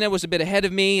think Dana was a bit ahead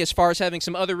of me as far as having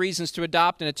some other reasons to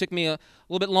adopt, and it took me a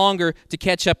little bit longer to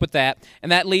catch up with that, and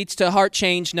that leads to heart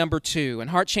change number 2.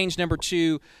 And heart change number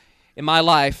 2 in my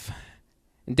life,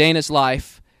 in Dana's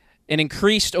life, an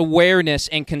increased awareness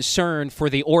and concern for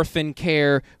the orphan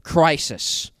care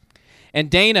crisis. And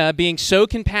Dana, being so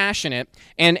compassionate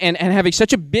and having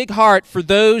such a big heart for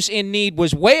those in need,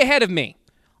 was way ahead of me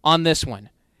on this one.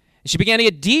 And she began to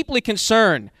get deeply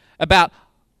concerned about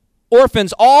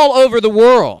orphans all over the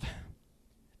world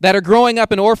that are growing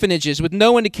up in orphanages with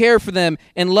no one to care for them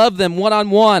and love them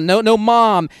one-on-one, no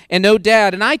mom and no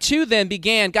dad. And I too then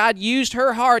began, God used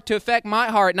her heart to affect my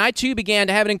heart, and I too began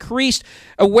to have an increased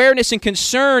awareness and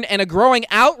concern and a growing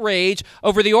outrage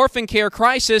over the orphan care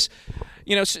crisis.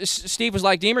 Steve was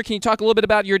like, Deemer, can you talk a little bit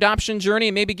about your adoption journey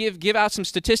and maybe give out some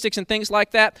statistics and things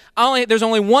like that? There's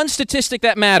only one statistic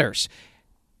that matters.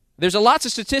 There's lots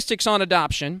of statistics on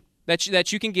adoption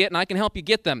that you can get, and I can help you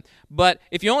get them. But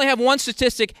if you only have one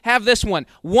statistic, have this one.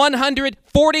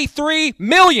 143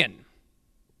 million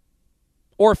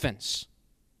orphans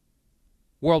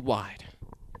worldwide,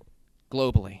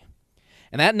 globally.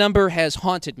 And that number has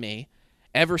haunted me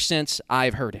ever since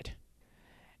I've heard it.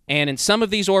 And in some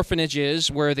of these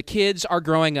orphanages where the kids are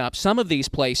growing up, some of these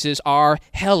places are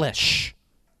hellish.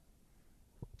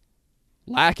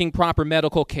 lacking proper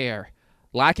medical care,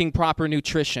 lacking proper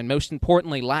nutrition, most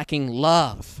importantly, lacking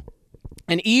love.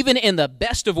 And even in the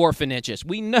best of orphanages,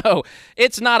 we know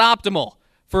it's not optimal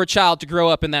for a child to grow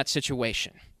up in that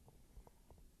situation.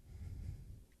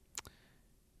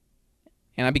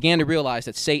 And I began to realize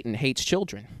that Satan hates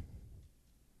children,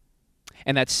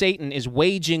 and that Satan is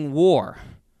waging war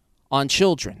on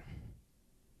children.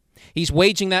 He's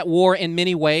waging that war in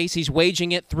many ways. He's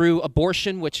waging it through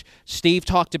abortion, which Steve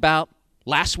talked about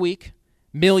last week.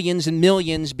 Millions and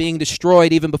millions being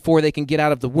destroyed even before they can get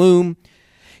out of the womb.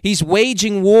 He's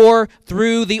waging war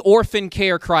through the orphan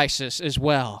care crisis as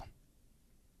well.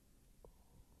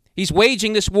 He's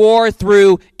waging this war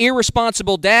through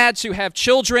irresponsible dads who have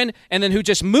children and then who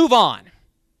just move on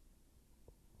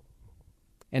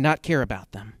and not care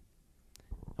about them.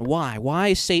 Why? Why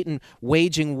is Satan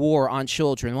waging war on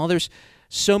children? Well, there's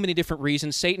so many different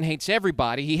reasons. Satan hates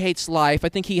everybody. He hates life. I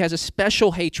think he has a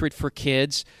special hatred for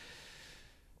kids.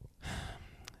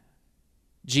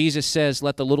 Jesus says,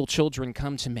 "Let the little children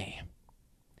come to me."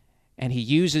 And he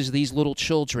uses these little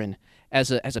children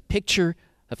as a picture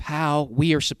of how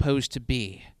we are supposed to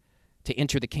be to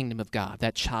enter the kingdom of God,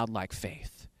 that childlike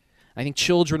faith. I think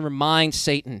children remind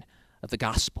Satan of the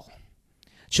gospel.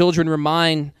 Children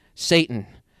remind Satan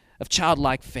of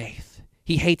childlike faith.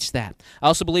 He hates that. I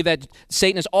also believe that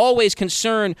Satan is always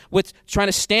concerned with trying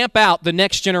to stamp out the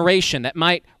next generation that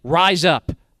might rise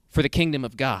up for the kingdom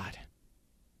of God.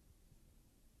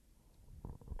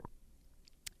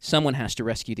 Someone has to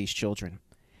rescue these children,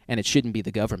 and it shouldn't be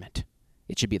the government.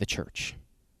 It should be the church.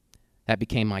 That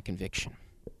became my conviction.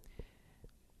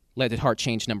 Led to heart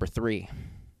change number 3.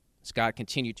 As God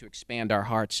continued to expand our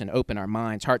hearts and open our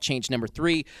minds. Heart change number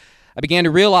 3, I began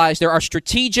to realize there are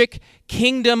strategic,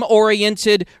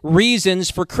 kingdom-oriented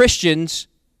reasons for Christians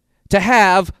to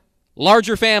have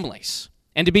larger families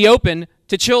and to be open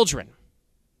to children.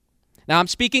 Now, I'm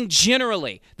speaking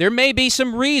generally. There may be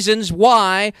some reasons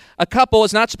why a couple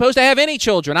is not supposed to have any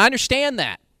children. I understand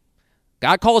that.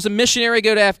 God calls a missionary to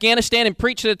go to Afghanistan and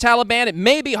preach to the Taliban. It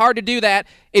may be hard to do that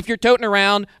if you're toting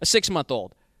around a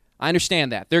 6-month-old. I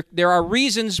understand that. There are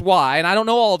reasons why, and I don't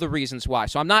know all the reasons why.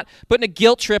 So I'm not putting a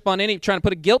guilt trip on trying to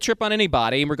put a guilt trip on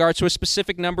anybody in regards to a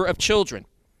specific number of children.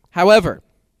 However,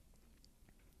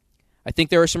 I think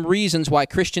there are some reasons why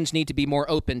Christians need to be more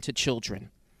open to children.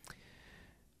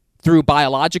 Through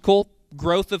biological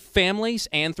growth of families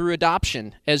and through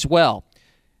adoption as well.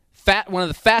 One of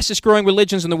the fastest growing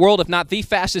religions in the world, if not the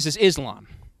fastest, is Islam.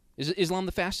 Is Islam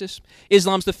the fastest?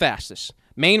 Islam's the fastest.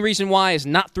 Main reason why is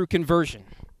not through conversion.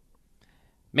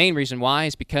 Main reason why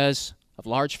is because of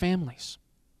large families.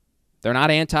 They're not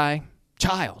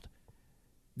anti-child.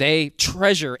 They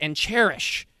treasure and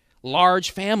cherish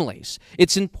large families.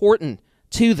 It's important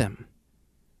to them.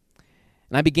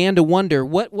 And I began to wonder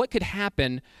what could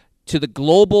happen to the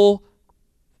global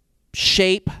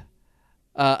shape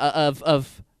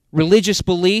of religious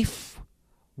belief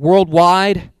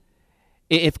worldwide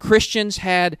if Christians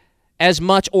had as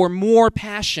much or more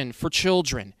passion for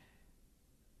children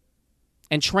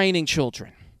and training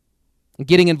children and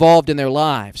getting involved in their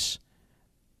lives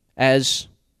as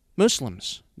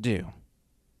Muslims do.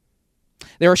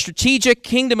 There are strategic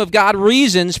kingdom of God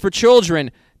reasons for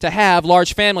children to have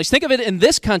large families. Think of it in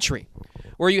this country,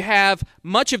 where you have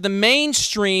much of the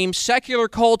mainstream secular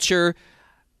culture,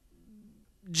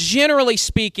 generally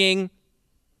speaking,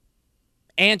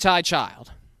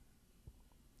 anti-child.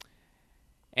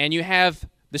 And you have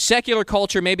the secular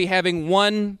culture maybe having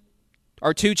 1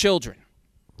 or 2 children.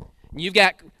 You've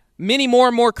got many more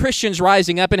and more Christians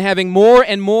rising up and having more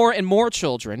and more and more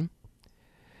children.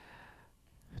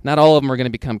 Not all of them are going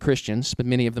to become Christians, but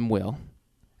many of them will.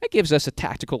 That gives us a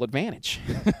tactical advantage.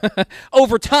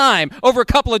 Over time, over a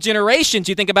couple of generations,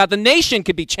 you think about the nation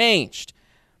could be changed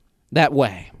that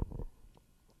way.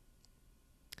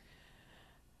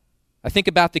 I think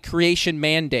about the creation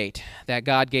mandate that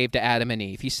God gave to Adam and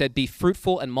Eve. He said, "Be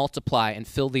fruitful and multiply and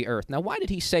fill the earth." Now, why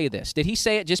did he say this? Did he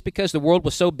say it just because the world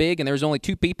was so big and there was only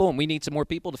 2 people and we need some more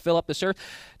people to fill up this earth?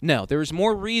 No, there's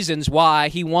more reasons why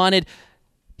he wanted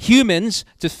humans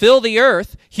to fill the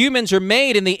earth. Humans are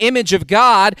made in the image of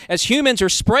God. As humans are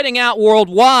spreading out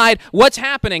worldwide, what's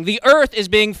happening? The earth is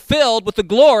being filled with the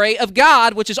glory of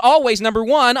God, which is always number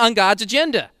 1 on God's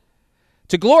agenda,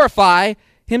 to glorify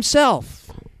himself.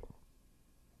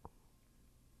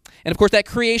 And of course, that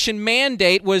creation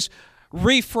mandate was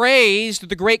rephrased,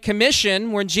 the Great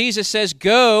Commission, when Jesus says,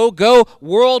 go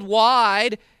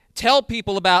worldwide, tell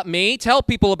people about me, tell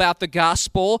people about the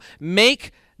gospel,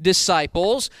 make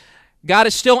disciples. God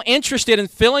is still interested in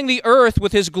filling the earth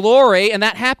with His glory, and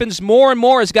that happens more and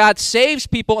more as God saves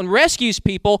people and rescues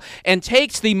people and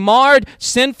takes the marred,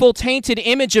 sinful, tainted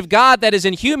image of God that is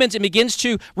in humans and begins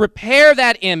to repair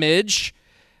that image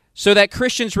so that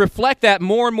Christians reflect that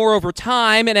more and more over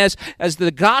time. And as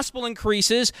the gospel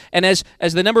increases and as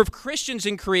the number of Christians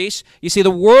increase, you see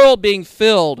the world being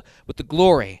filled with the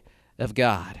glory of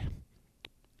God.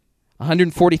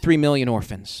 143 million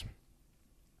orphans.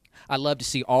 I'd love to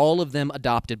see all of them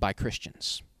adopted by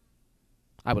Christians.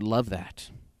 I would love that.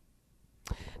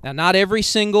 Now, not every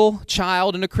single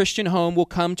child in a Christian home will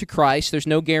come to Christ. There's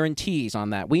no guarantees on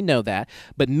that. We know that.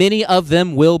 But many of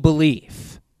them will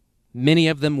believe. Many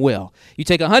of them will. You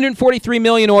take 143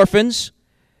 million orphans,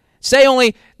 say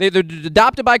only, they're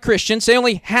adopted by Christians, say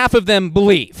only half of them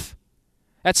believe.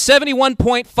 That's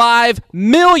 71.5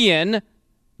 million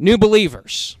new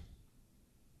believers.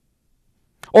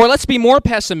 Or let's be more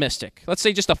pessimistic. Let's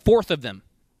say just a fourth of them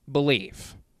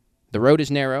believe. The road is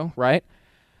narrow, right?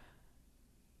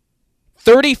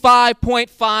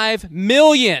 35.5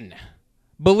 million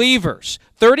believers.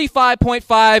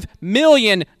 35.5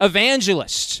 million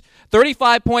evangelists.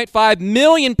 35.5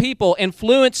 million people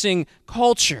influencing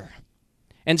culture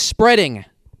and spreading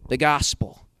the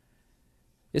gospel.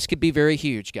 This could be very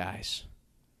huge, guys.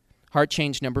 Heart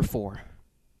change number 4.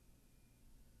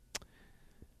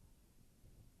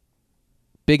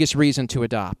 Biggest reason to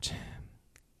adopt.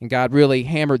 And God really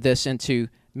hammered this into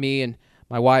me and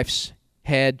my wife's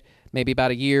head maybe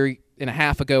about a year and a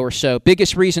half ago or so.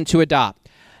 Biggest reason to adopt.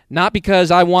 Not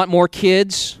because I want more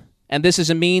kids, and this is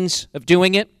a means of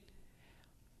doing it.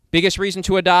 Biggest reason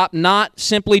to adopt, not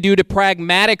simply due to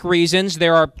pragmatic reasons.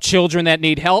 There are children that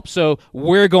need help, so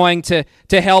we're going to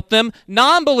help them.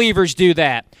 Non-believers do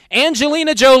that.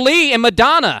 Angelina Jolie and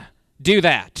Madonna do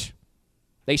that.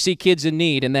 They see kids in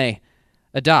need, and they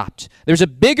adopt. There's a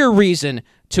bigger reason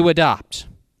to adopt,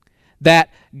 that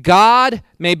God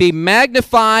may be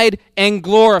magnified and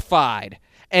glorified.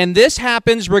 And this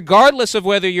happens regardless of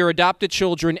whether your adopted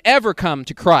children ever come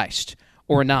to Christ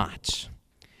or not.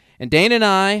 And Dana and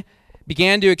I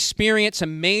began to experience a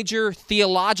major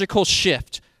theological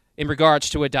shift in regards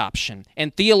to adoption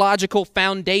and theological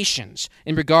foundations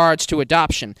in regards to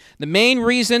adoption. The main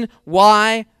reason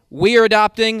why we are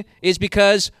adopting is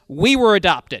because we were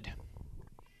adopted.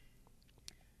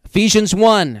 Ephesians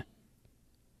 1.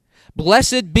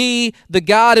 Blessed be the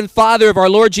God and Father of our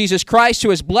Lord Jesus Christ, who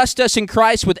has blessed us in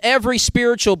Christ with every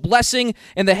spiritual blessing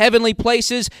in the heavenly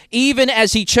places, even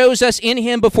as He chose us in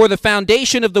Him before the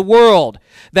foundation of the world,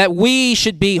 that we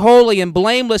should be holy and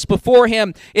blameless before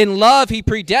Him. In love He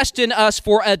predestined us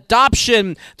for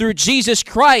adoption through Jesus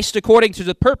Christ, according to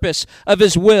the purpose of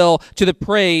His will, to the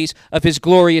praise of His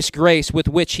glorious grace, with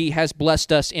which He has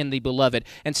blessed us in the Beloved.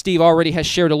 And Steve already has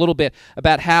shared a little bit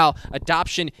about how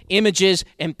adoption images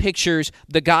and pictures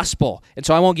the gospel, and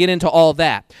so I won't get into all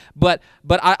that. But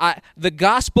the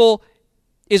gospel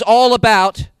is all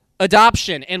about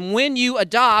adoption, and when you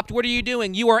adopt, what are you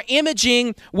doing? You are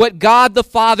imaging what God the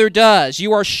Father does.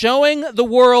 You are showing the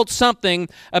world something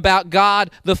about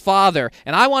God the Father,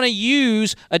 and I want to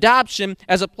use adoption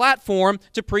as a platform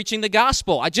to preaching the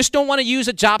gospel. I just don't want to use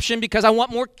adoption because I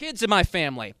want more kids in my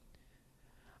family.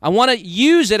 I want to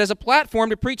use it as a platform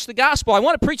to preach the gospel. I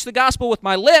want to preach the gospel with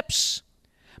my lips,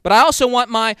 but I also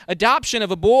want my adoption of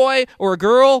a boy or a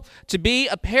girl to be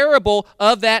a parable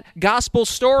of that gospel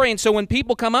story. And so when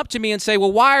people come up to me and say,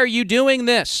 well, why are you doing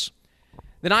this?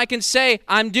 Then I can say,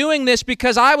 I'm doing this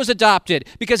because I was adopted,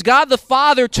 because God the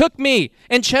Father took me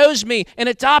and chose me and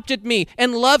adopted me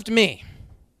and loved me.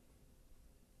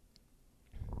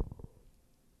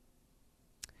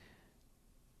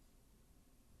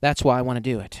 That's why I want to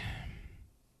do it.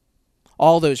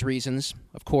 All those reasons,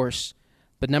 of course,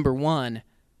 but number one,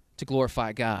 to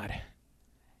glorify God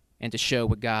and to show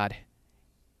what God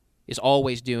is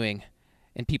always doing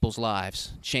in people's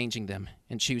lives, changing them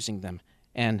and choosing them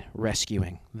and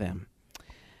rescuing them.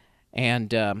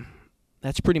 And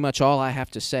that's pretty much all I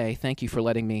have to say. Thank you for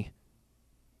letting me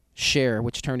share,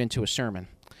 which turned into a sermon.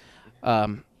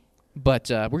 But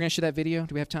we're going to show that video.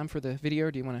 Do we have time for the video,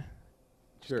 or do you want to?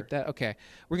 Sure. That? Okay.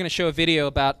 We're going to show a video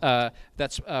about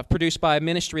that's produced by a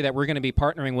ministry that we're going to be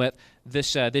partnering with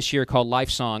this year called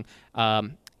Lifesong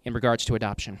in regards to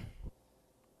adoption.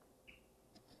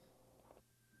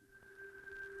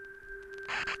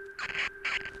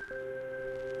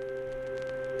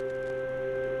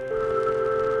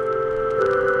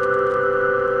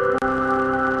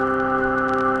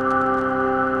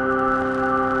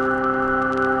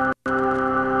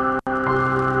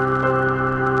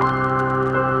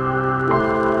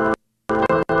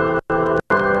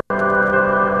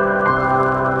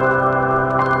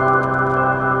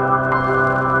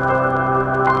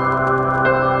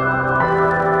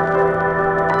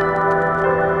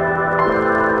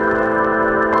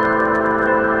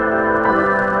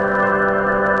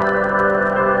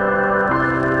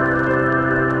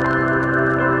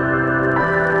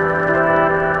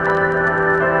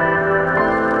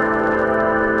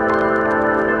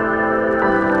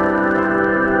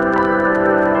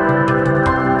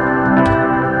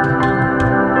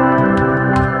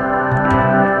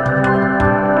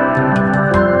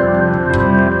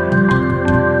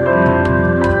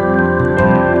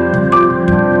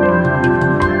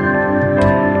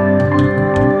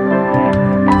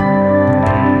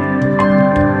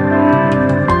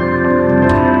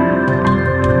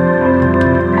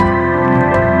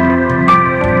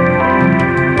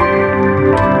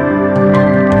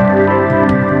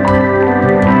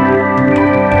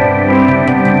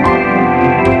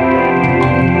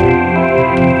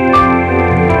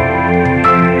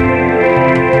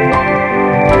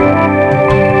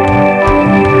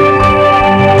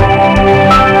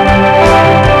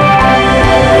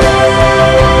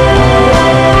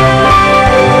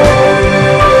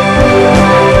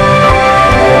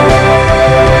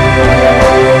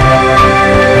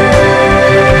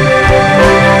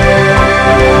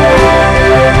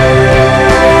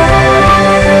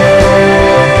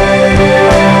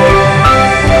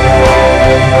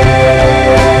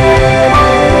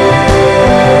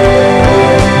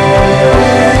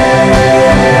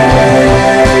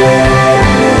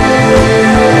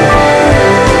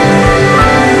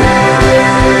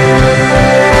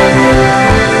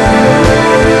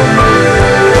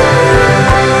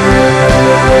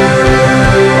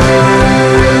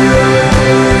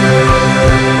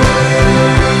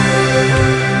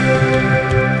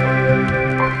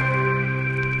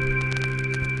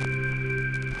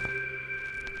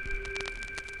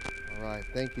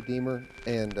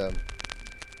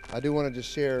 I do want to just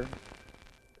share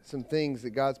some things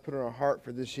that God's put on our heart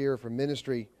for this year, for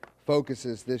ministry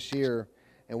focuses this year.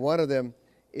 And one of them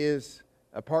is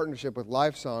a partnership with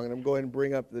Lifesong. And I'm going to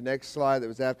bring up the next slide that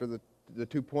was after the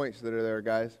 2 points that are there,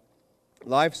 guys.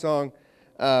 Lifesong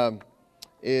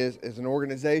is an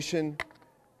organization.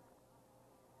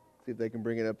 See if they can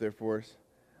bring it up there for us.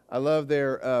 I love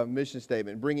their mission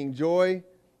statement, bringing joy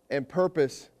and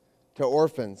purpose to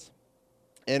orphans.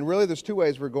 And really there's two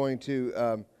ways we're going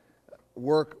to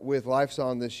work with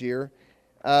Lifesong this year.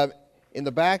 In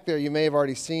the back there, you may have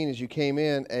already seen as you came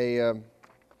in a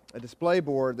display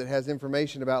board that has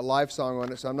information about Lifesong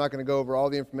on it, so I'm not going to go over all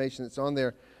the information that's on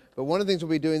there. But one of the things we'll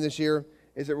be doing this year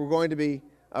is that we're going to be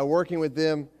working with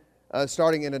them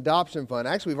starting an adoption fund.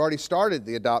 Actually, we've already started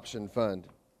the adoption fund.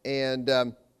 And,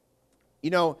 the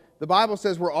Bible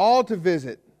says we're all to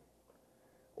visit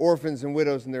orphans and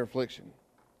widows in their affliction.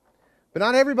 But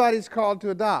not everybody's called to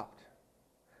adopt.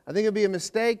 I think it would be a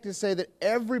mistake to say that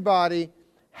everybody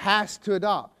has to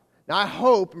adopt. Now, I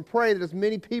hope and pray that as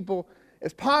many people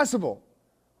as possible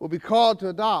will be called to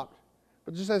adopt.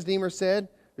 But just as Deemer said,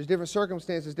 there's different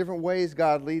circumstances, different ways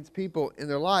God leads people in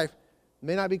their life.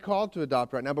 May not be called to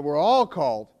adopt right now, but we're all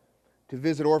called to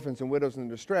visit orphans and widows in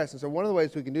distress. And so one of the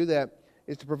ways we can do that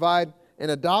is to provide an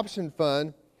adoption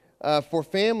fund for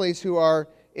families who are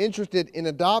interested in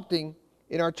adopting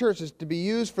in our churches, to be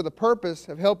used for the purpose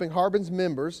of helping Harbin's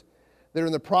members that are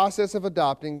in the process of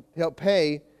adopting help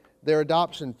pay their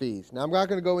adoption fees. Now, I'm not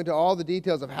going to go into all the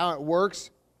details of how it works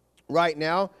right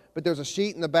now, but there's a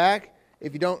sheet in the back.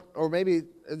 If you don't, or maybe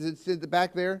it's at the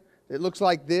back there, it looks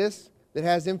like this, that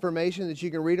has information that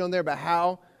you can read on there about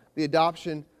how the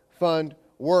adoption fund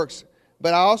works.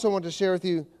 But I also want to share with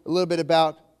you a little bit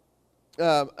about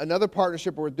another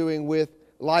partnership we're doing with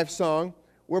Lifesong.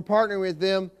 We're partnering with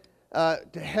them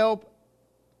to help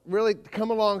really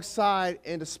come alongside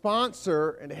and to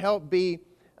sponsor and to help be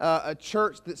a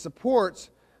church that supports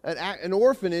an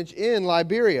orphanage in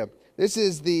Liberia. This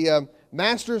is the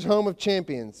Master's Home of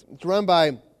Champions. It's run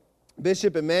by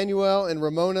Bishop Emmanuel and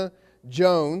Ramona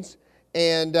Jones.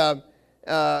 And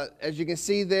as you can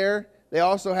see there, they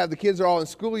also have, the kids are all in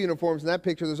school uniforms in that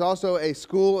picture. There's also a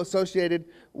school associated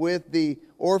with the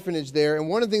orphanage there. And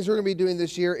one of the things we're going to be doing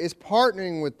this year is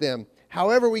partnering with them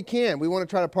however we can. We want to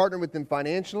try to partner with them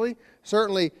financially,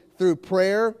 certainly through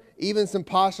prayer, even some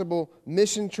possible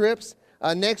mission trips.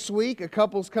 Next week, a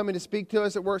couple's coming to speak to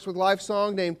us that works with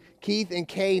Lifesong named Keith and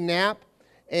Kay Knapp.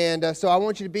 And so I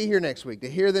want you to be here next week to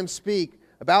hear them speak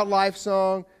about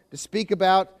Lifesong, to speak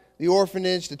about the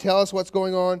orphanage, to tell us what's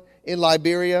going on in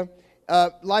Liberia.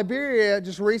 Liberia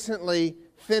just recently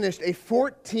finished a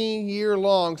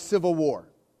 14-year-long civil war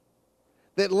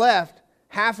that left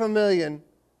 500,000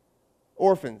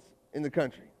 orphans in the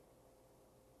country.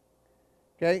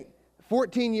 Okay?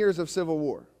 14 years of civil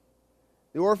war.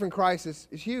 The orphan crisis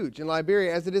is huge in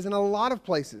Liberia, as it is in a lot of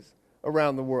places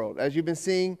around the world, as you've been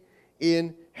seeing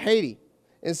in Haiti.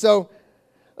 And so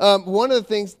one of the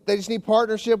things, they just need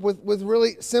partnership with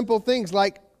really simple things,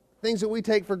 like things that we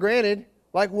take for granted,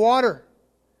 like water.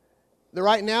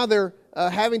 Right now they're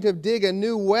having to dig a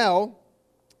new well,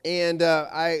 and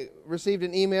I received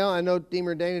an email, I know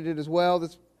Deemer and Dana did as well,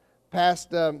 this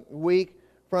past week,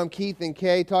 from Keith and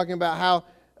Kay, talking about how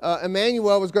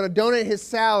Emmanuel was going to donate his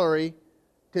salary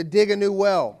to dig a new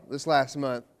well this last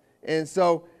month. And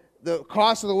so the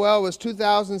cost of the well was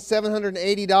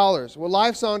 $2,780. Well,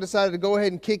 Lifesong decided to go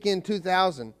ahead and kick in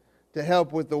 $2,000 to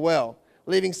help with the well,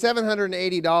 leaving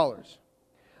 $780.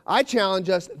 I challenge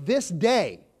us this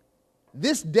day,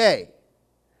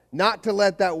 not to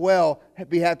let that well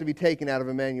have to be taken out of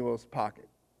Emmanuel's pocket.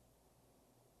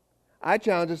 I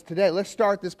challenge us today, let's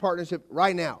start this partnership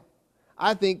right now.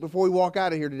 I think before we walk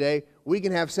out of here today, we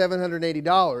can have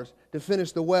 $780 to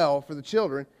finish the well for the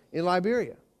children in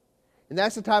Liberia. And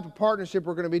that's the type of partnership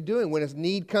we're going to be doing. When a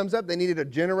need comes up, they needed a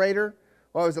generator.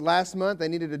 What was it, last month? They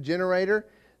needed a generator.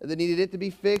 They needed it to be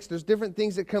fixed. There's different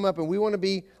things that come up, and we want to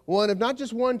be one of not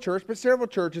just one church, but several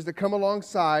churches that come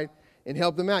alongside and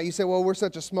help them out. You say, well, we're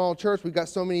such a small church. We've got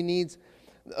so many needs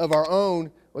of our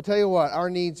own. Well, tell you what, our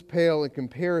needs pale in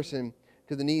comparison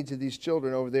to the needs of these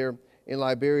children over there in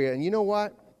Liberia. And you know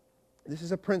what? This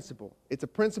is a principle. It's a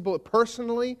principle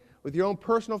personally, with your own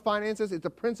personal finances. It's a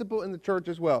principle in the church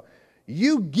as well.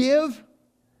 You give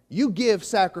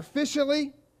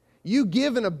sacrificially, you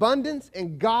give in abundance,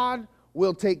 and God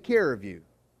will take care of you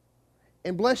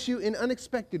and bless you in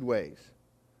unexpected ways.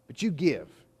 But you give.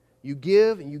 You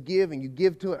give and you give and you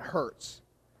give till it hurts.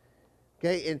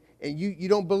 Okay? And you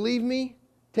don't believe me?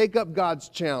 Take up God's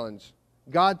challenge.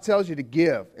 God tells you to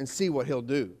give and see what He'll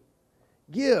do.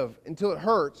 Give until it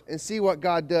hurts and see what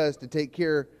God does to take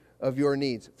care of your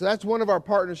needs. So that's one of our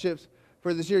partnerships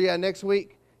for this year. Yeah, next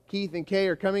week, Keith and Kay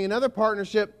are coming. Another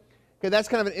partnership, okay, that's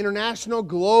kind of an international,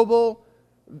 global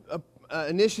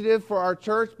initiative for our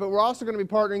church, but we're also going to be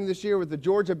partnering this year with the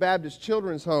Georgia Baptist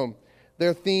Children's Home.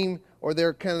 Their theme or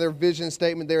their vision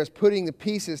statement there is putting the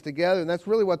pieces together, and that's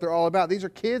really what they're all about. These are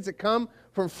kids that come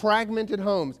from fragmented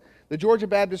homes. The Georgia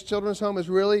Baptist Children's Home is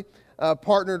really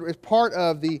partnered as part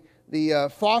of the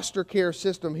foster care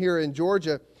system here in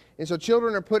Georgia, and so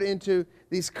children are put into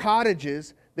these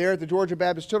cottages there at the Georgia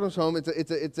Baptist Children's Home.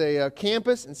 It's a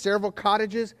campus and several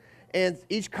cottages, and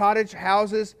each cottage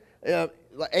houses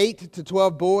 8 to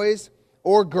 12 boys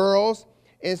or girls.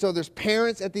 And so there's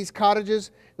parents at these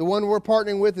cottages. The one we're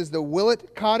partnering with is the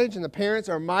Willett Cottage, and the parents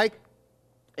are Mike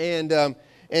and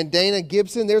Dana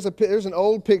Gibson. There's an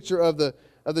old picture of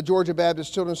the Georgia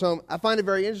Baptist Children's Home. I find it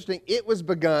very interesting. It was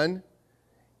begun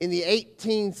in the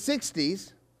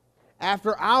 1860s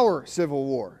after our Civil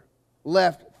War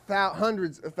left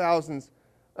hundreds of thousands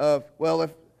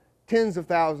left tens of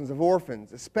thousands of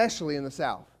orphans, especially in the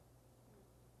South.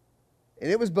 And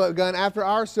it was begun after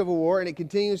our Civil War, and it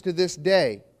continues to this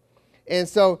day. And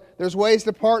so there's ways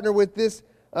to partner with this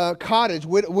cottage.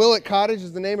 Willett Cottage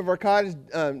is the name of our cottage.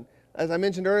 As I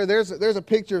mentioned earlier, there's a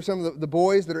picture of some of the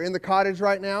boys that are in the cottage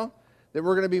right now that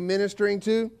we're going to be ministering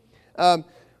to. We're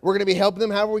going to be helping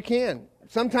them however we can.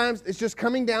 Sometimes it's just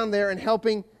coming down there and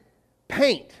helping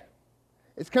paint.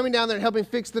 It's coming down there and helping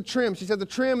fix the trim. She said the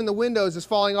trim in the windows is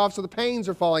falling off, so the panes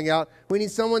are falling out. We need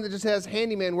someone that just has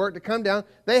handyman work to come down.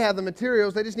 They have the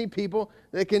materials. They just need people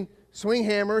that can swing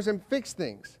hammers and fix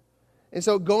things. And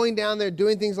so going down there,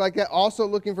 doing things like that, also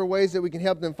looking for ways that we can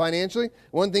help them financially.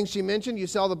 One thing she mentioned, you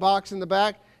saw the box in the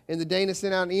back, and the Dana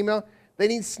sent out an email. They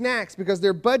need snacks because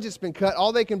their budget's been cut.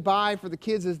 All they can buy for the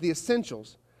kids is the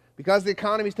essentials. Because the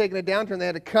economy's taking a downturn, they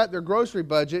had to cut their grocery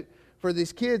budget for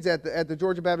these kids at the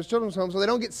Georgia Baptist Children's Home so they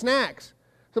don't get snacks.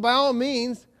 So by all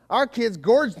means, our kids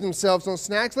gorge themselves on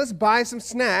snacks. Let's buy some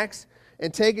snacks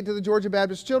and take it to the Georgia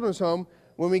Baptist Children's Home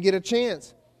when we get a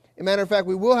chance. As a matter of fact,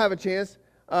 we will have a chance.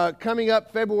 Coming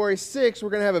up February 6th, we're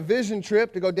going to have a vision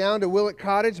trip to go down to Willett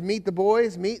Cottage, meet the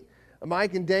boys, meet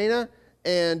Mike and Dana,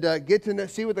 and get to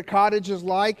see what the cottage is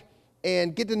like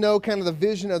and get to know kind of the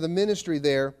vision of the ministry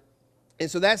there. And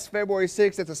so that's February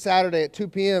 6th. That's a Saturday at 2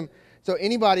 p.m. So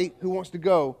anybody who wants to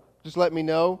go, just let me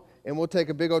know, and we'll take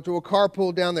a big old tour. We'll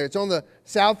carpool down there. It's on the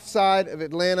south side of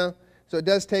Atlanta, so it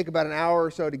does take about an hour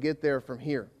or so to get there from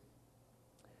here.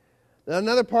 Now,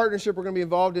 another partnership we're going to be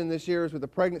involved in this year is with the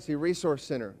Pregnancy Resource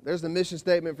Center. There's the mission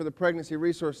statement for the Pregnancy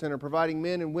Resource Center, providing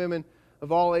men and women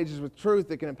of all ages with truth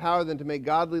that can empower them to make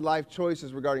godly life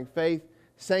choices regarding faith,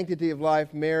 sanctity of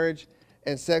life, marriage,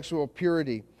 and sexual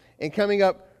purity. And coming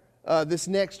up this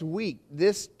next week,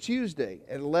 this Tuesday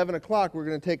at 11 o'clock, we're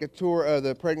going to take a tour of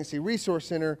the Pregnancy Resource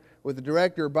Center with the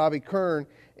director, Bobby Kern,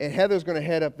 and Heather's going to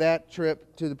head up that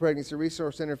trip to the Pregnancy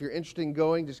Resource Center. If you're interested in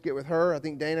going, just get with her. I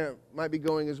think Dana might be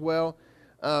going as well.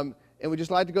 And we'd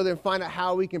just like to go there and find out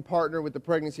how we can partner with the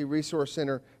Pregnancy Resource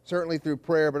Center, certainly through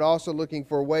prayer, but also looking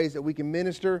for ways that we can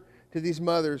minister to these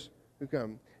mothers who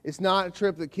come. It's not a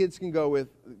trip that kids can go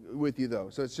with you, though.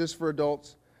 So it's just for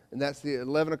adults, and that's the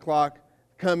 11 o'clock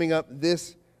coming up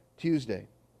this Tuesday.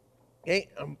 Okay,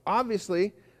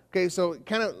 obviously, okay, so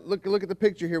kind of look at the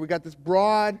picture here. We got this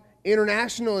broad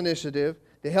international initiative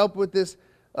to help with this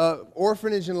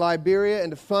orphanage in Liberia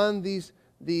and to fund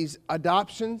these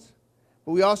adoptions.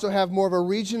 But we also have more of a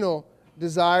regional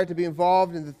desire to be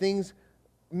involved in the things,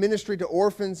 ministry to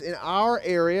orphans in our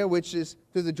area, which is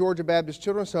through the Georgia Baptist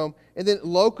Children's Home, and then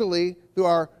locally through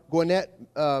our Gwinnett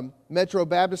Metro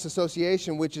Baptist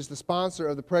Association, which is the sponsor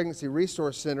of the Pregnancy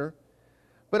Resource Center.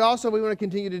 But also we want to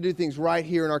continue to do things right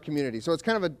here in our community. So it's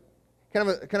kind of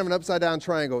an upside down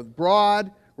triangle: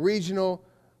 broad, regional,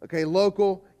 okay,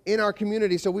 local, in our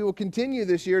community. So we will continue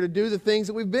this year to do the things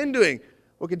that we've been doing.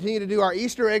 We'll continue to do our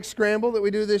Easter egg scramble that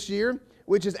we do this year,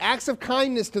 which is acts of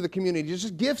kindness to the community,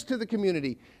 just gifts to the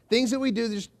community, things that we do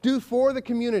just do for the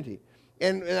community.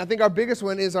 And I think our biggest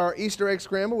one is our Easter egg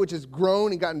scramble, which has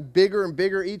grown and gotten bigger and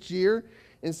bigger each year.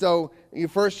 And so the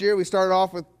first year we started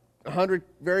off with 100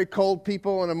 very cold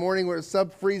people in a morning where it was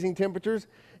sub-freezing temperatures.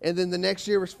 And then the next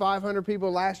year was 500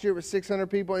 people. Last year was 600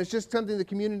 people. And it's just something the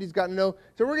community's gotten to know.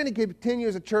 So we're going to continue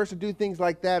as a church to do things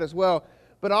like that as well.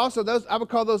 But also, I would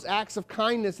call those acts of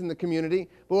kindness in the community.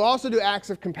 But we'll also do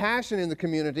acts of compassion in the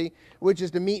community, which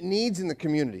is to meet needs in the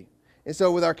community. And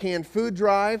so with our canned food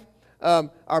drive,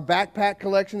 our backpack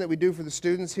collection that we do for the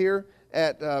students here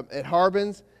at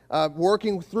Harbins,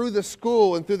 working through the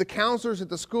school and through the counselors at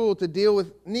the school to deal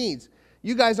with needs.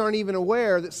 You guys aren't even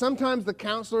aware that sometimes the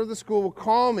counselor of the school will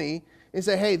call me and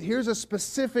say, hey, here's a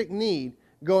specific need.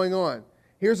 going on.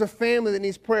 Here's a family that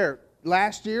needs prayer.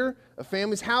 Last year, a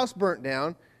family's house burnt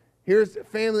down. Here's a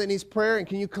family that needs prayer, and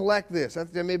can you collect this?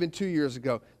 That may have been 2 years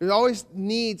ago. There's always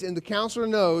needs, and the counselor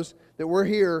knows that we're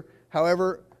here,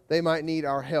 however they might need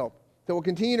our help. So we'll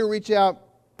continue to reach out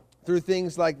through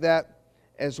things like that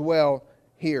as well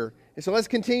here. And so let's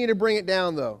continue to bring it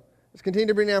down, though. Let's continue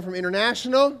to bring it down from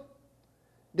international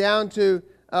down to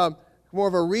more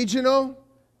of a regional,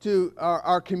 to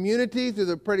our community, through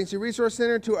the Pregnancy Resource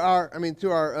Center, to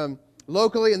our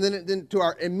locally, and then to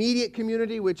our immediate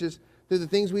community, which is through the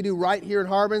things we do right here in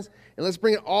Harbins. And let's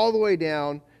bring it all the way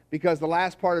down, because the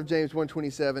last part of James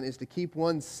 1:27 is to keep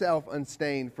oneself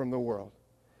unstained from the world.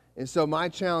 And so my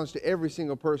challenge to every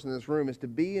single person in this room is to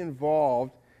be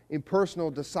involved in personal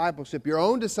discipleship, your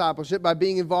own discipleship, by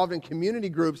being involved in community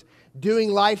groups, doing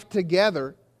life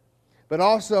together, but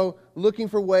also looking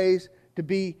for ways to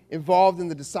be involved in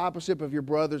the discipleship of your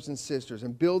brothers and sisters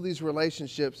and build these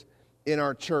relationships in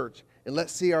our church. And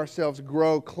let's see ourselves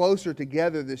grow closer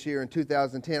together this year in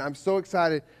 2010. I'm so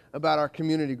excited about our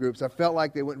community groups. I felt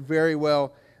like they went very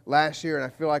well last year, and I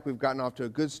feel like we've gotten off to a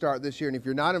good start this year. And if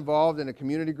you're not involved in a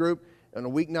community group on a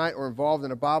weeknight or involved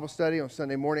in a Bible study on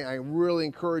Sunday morning, I really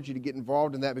encourage you to get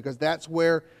involved in that, because that's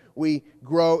where we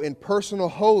grow in personal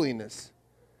holiness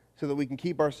so that we can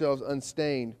keep ourselves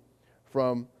unstained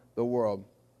from the world.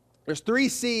 There's 3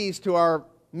 C's to our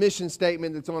mission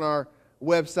statement that's on our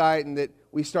website and that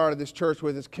we started this church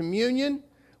with. Is communion,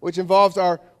 which involves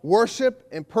our worship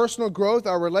and personal growth,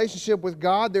 our relationship with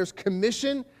God. There's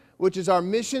commission, which is our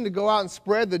mission to go out and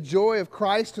spread the joy of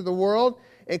Christ to the world.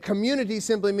 And community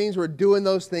simply means we're doing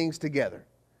those things together.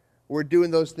 We're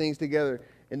doing those things together.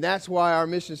 And that's why our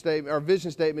mission statement, our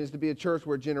vision statement, is to be a church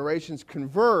where generations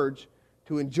converge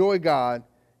to enjoy God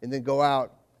and then go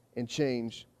out and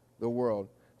change the world.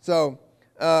 So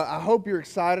I hope you're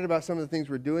excited about some of the things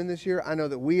we're doing this year. I know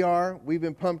that we are. We've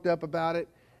been pumped up about it,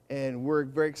 and we're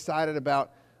very excited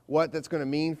about what that's going to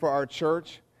mean for our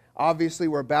church. Obviously,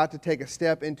 we're about to take a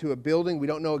step into a building. We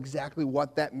don't know exactly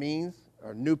what that means.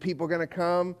 Are new people going to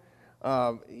come?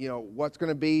 What's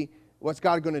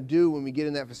God going to do when we get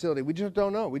in that facility? We just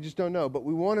don't know. We just don't know. But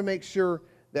we want to make sure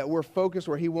that we're focused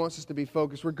where He wants us to be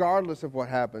focused, regardless of what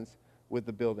happens with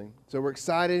the building. So we're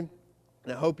excited,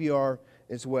 and I hope you are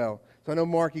as well. So I know,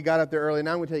 Mark, you got up there early.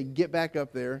 Now I'm going to tell you, get back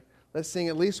up there. Let's sing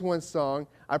at least one song.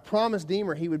 I promised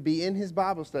Deemer he would be in his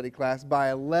Bible study class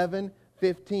by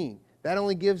 11:15. That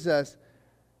only gives us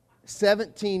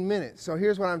 17 minutes. So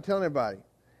here's what I'm telling everybody.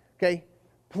 Okay,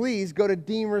 please go to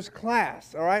Deemer's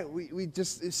class, all right? We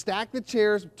just stack the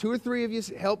chairs. 2 or 3 of you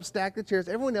help stack the chairs.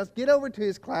 Everyone else, get over to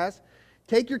his class.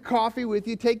 Take your coffee with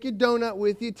you. Take your donut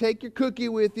with you. Take your cookie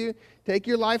with you. Take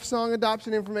your Life Song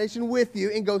adoption information with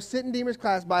you, and go sit in Deemer's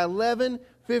class by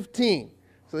 11:15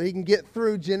 so that he can get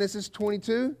through Genesis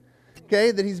 22,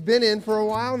 okay, that he's been in for a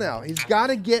while now. He's got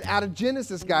to get out of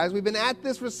Genesis, guys. We've been at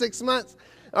this for 6 months.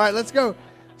 All right, let's go.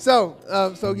 So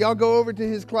y'all go over to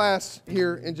his class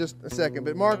here in just a second.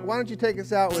 But Mark, why don't you take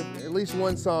us out with at least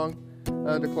one song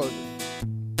to close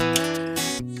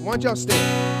it? Why don't y'all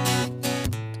stand?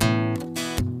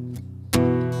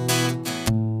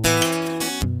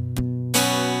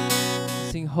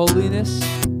 Sing Holiness.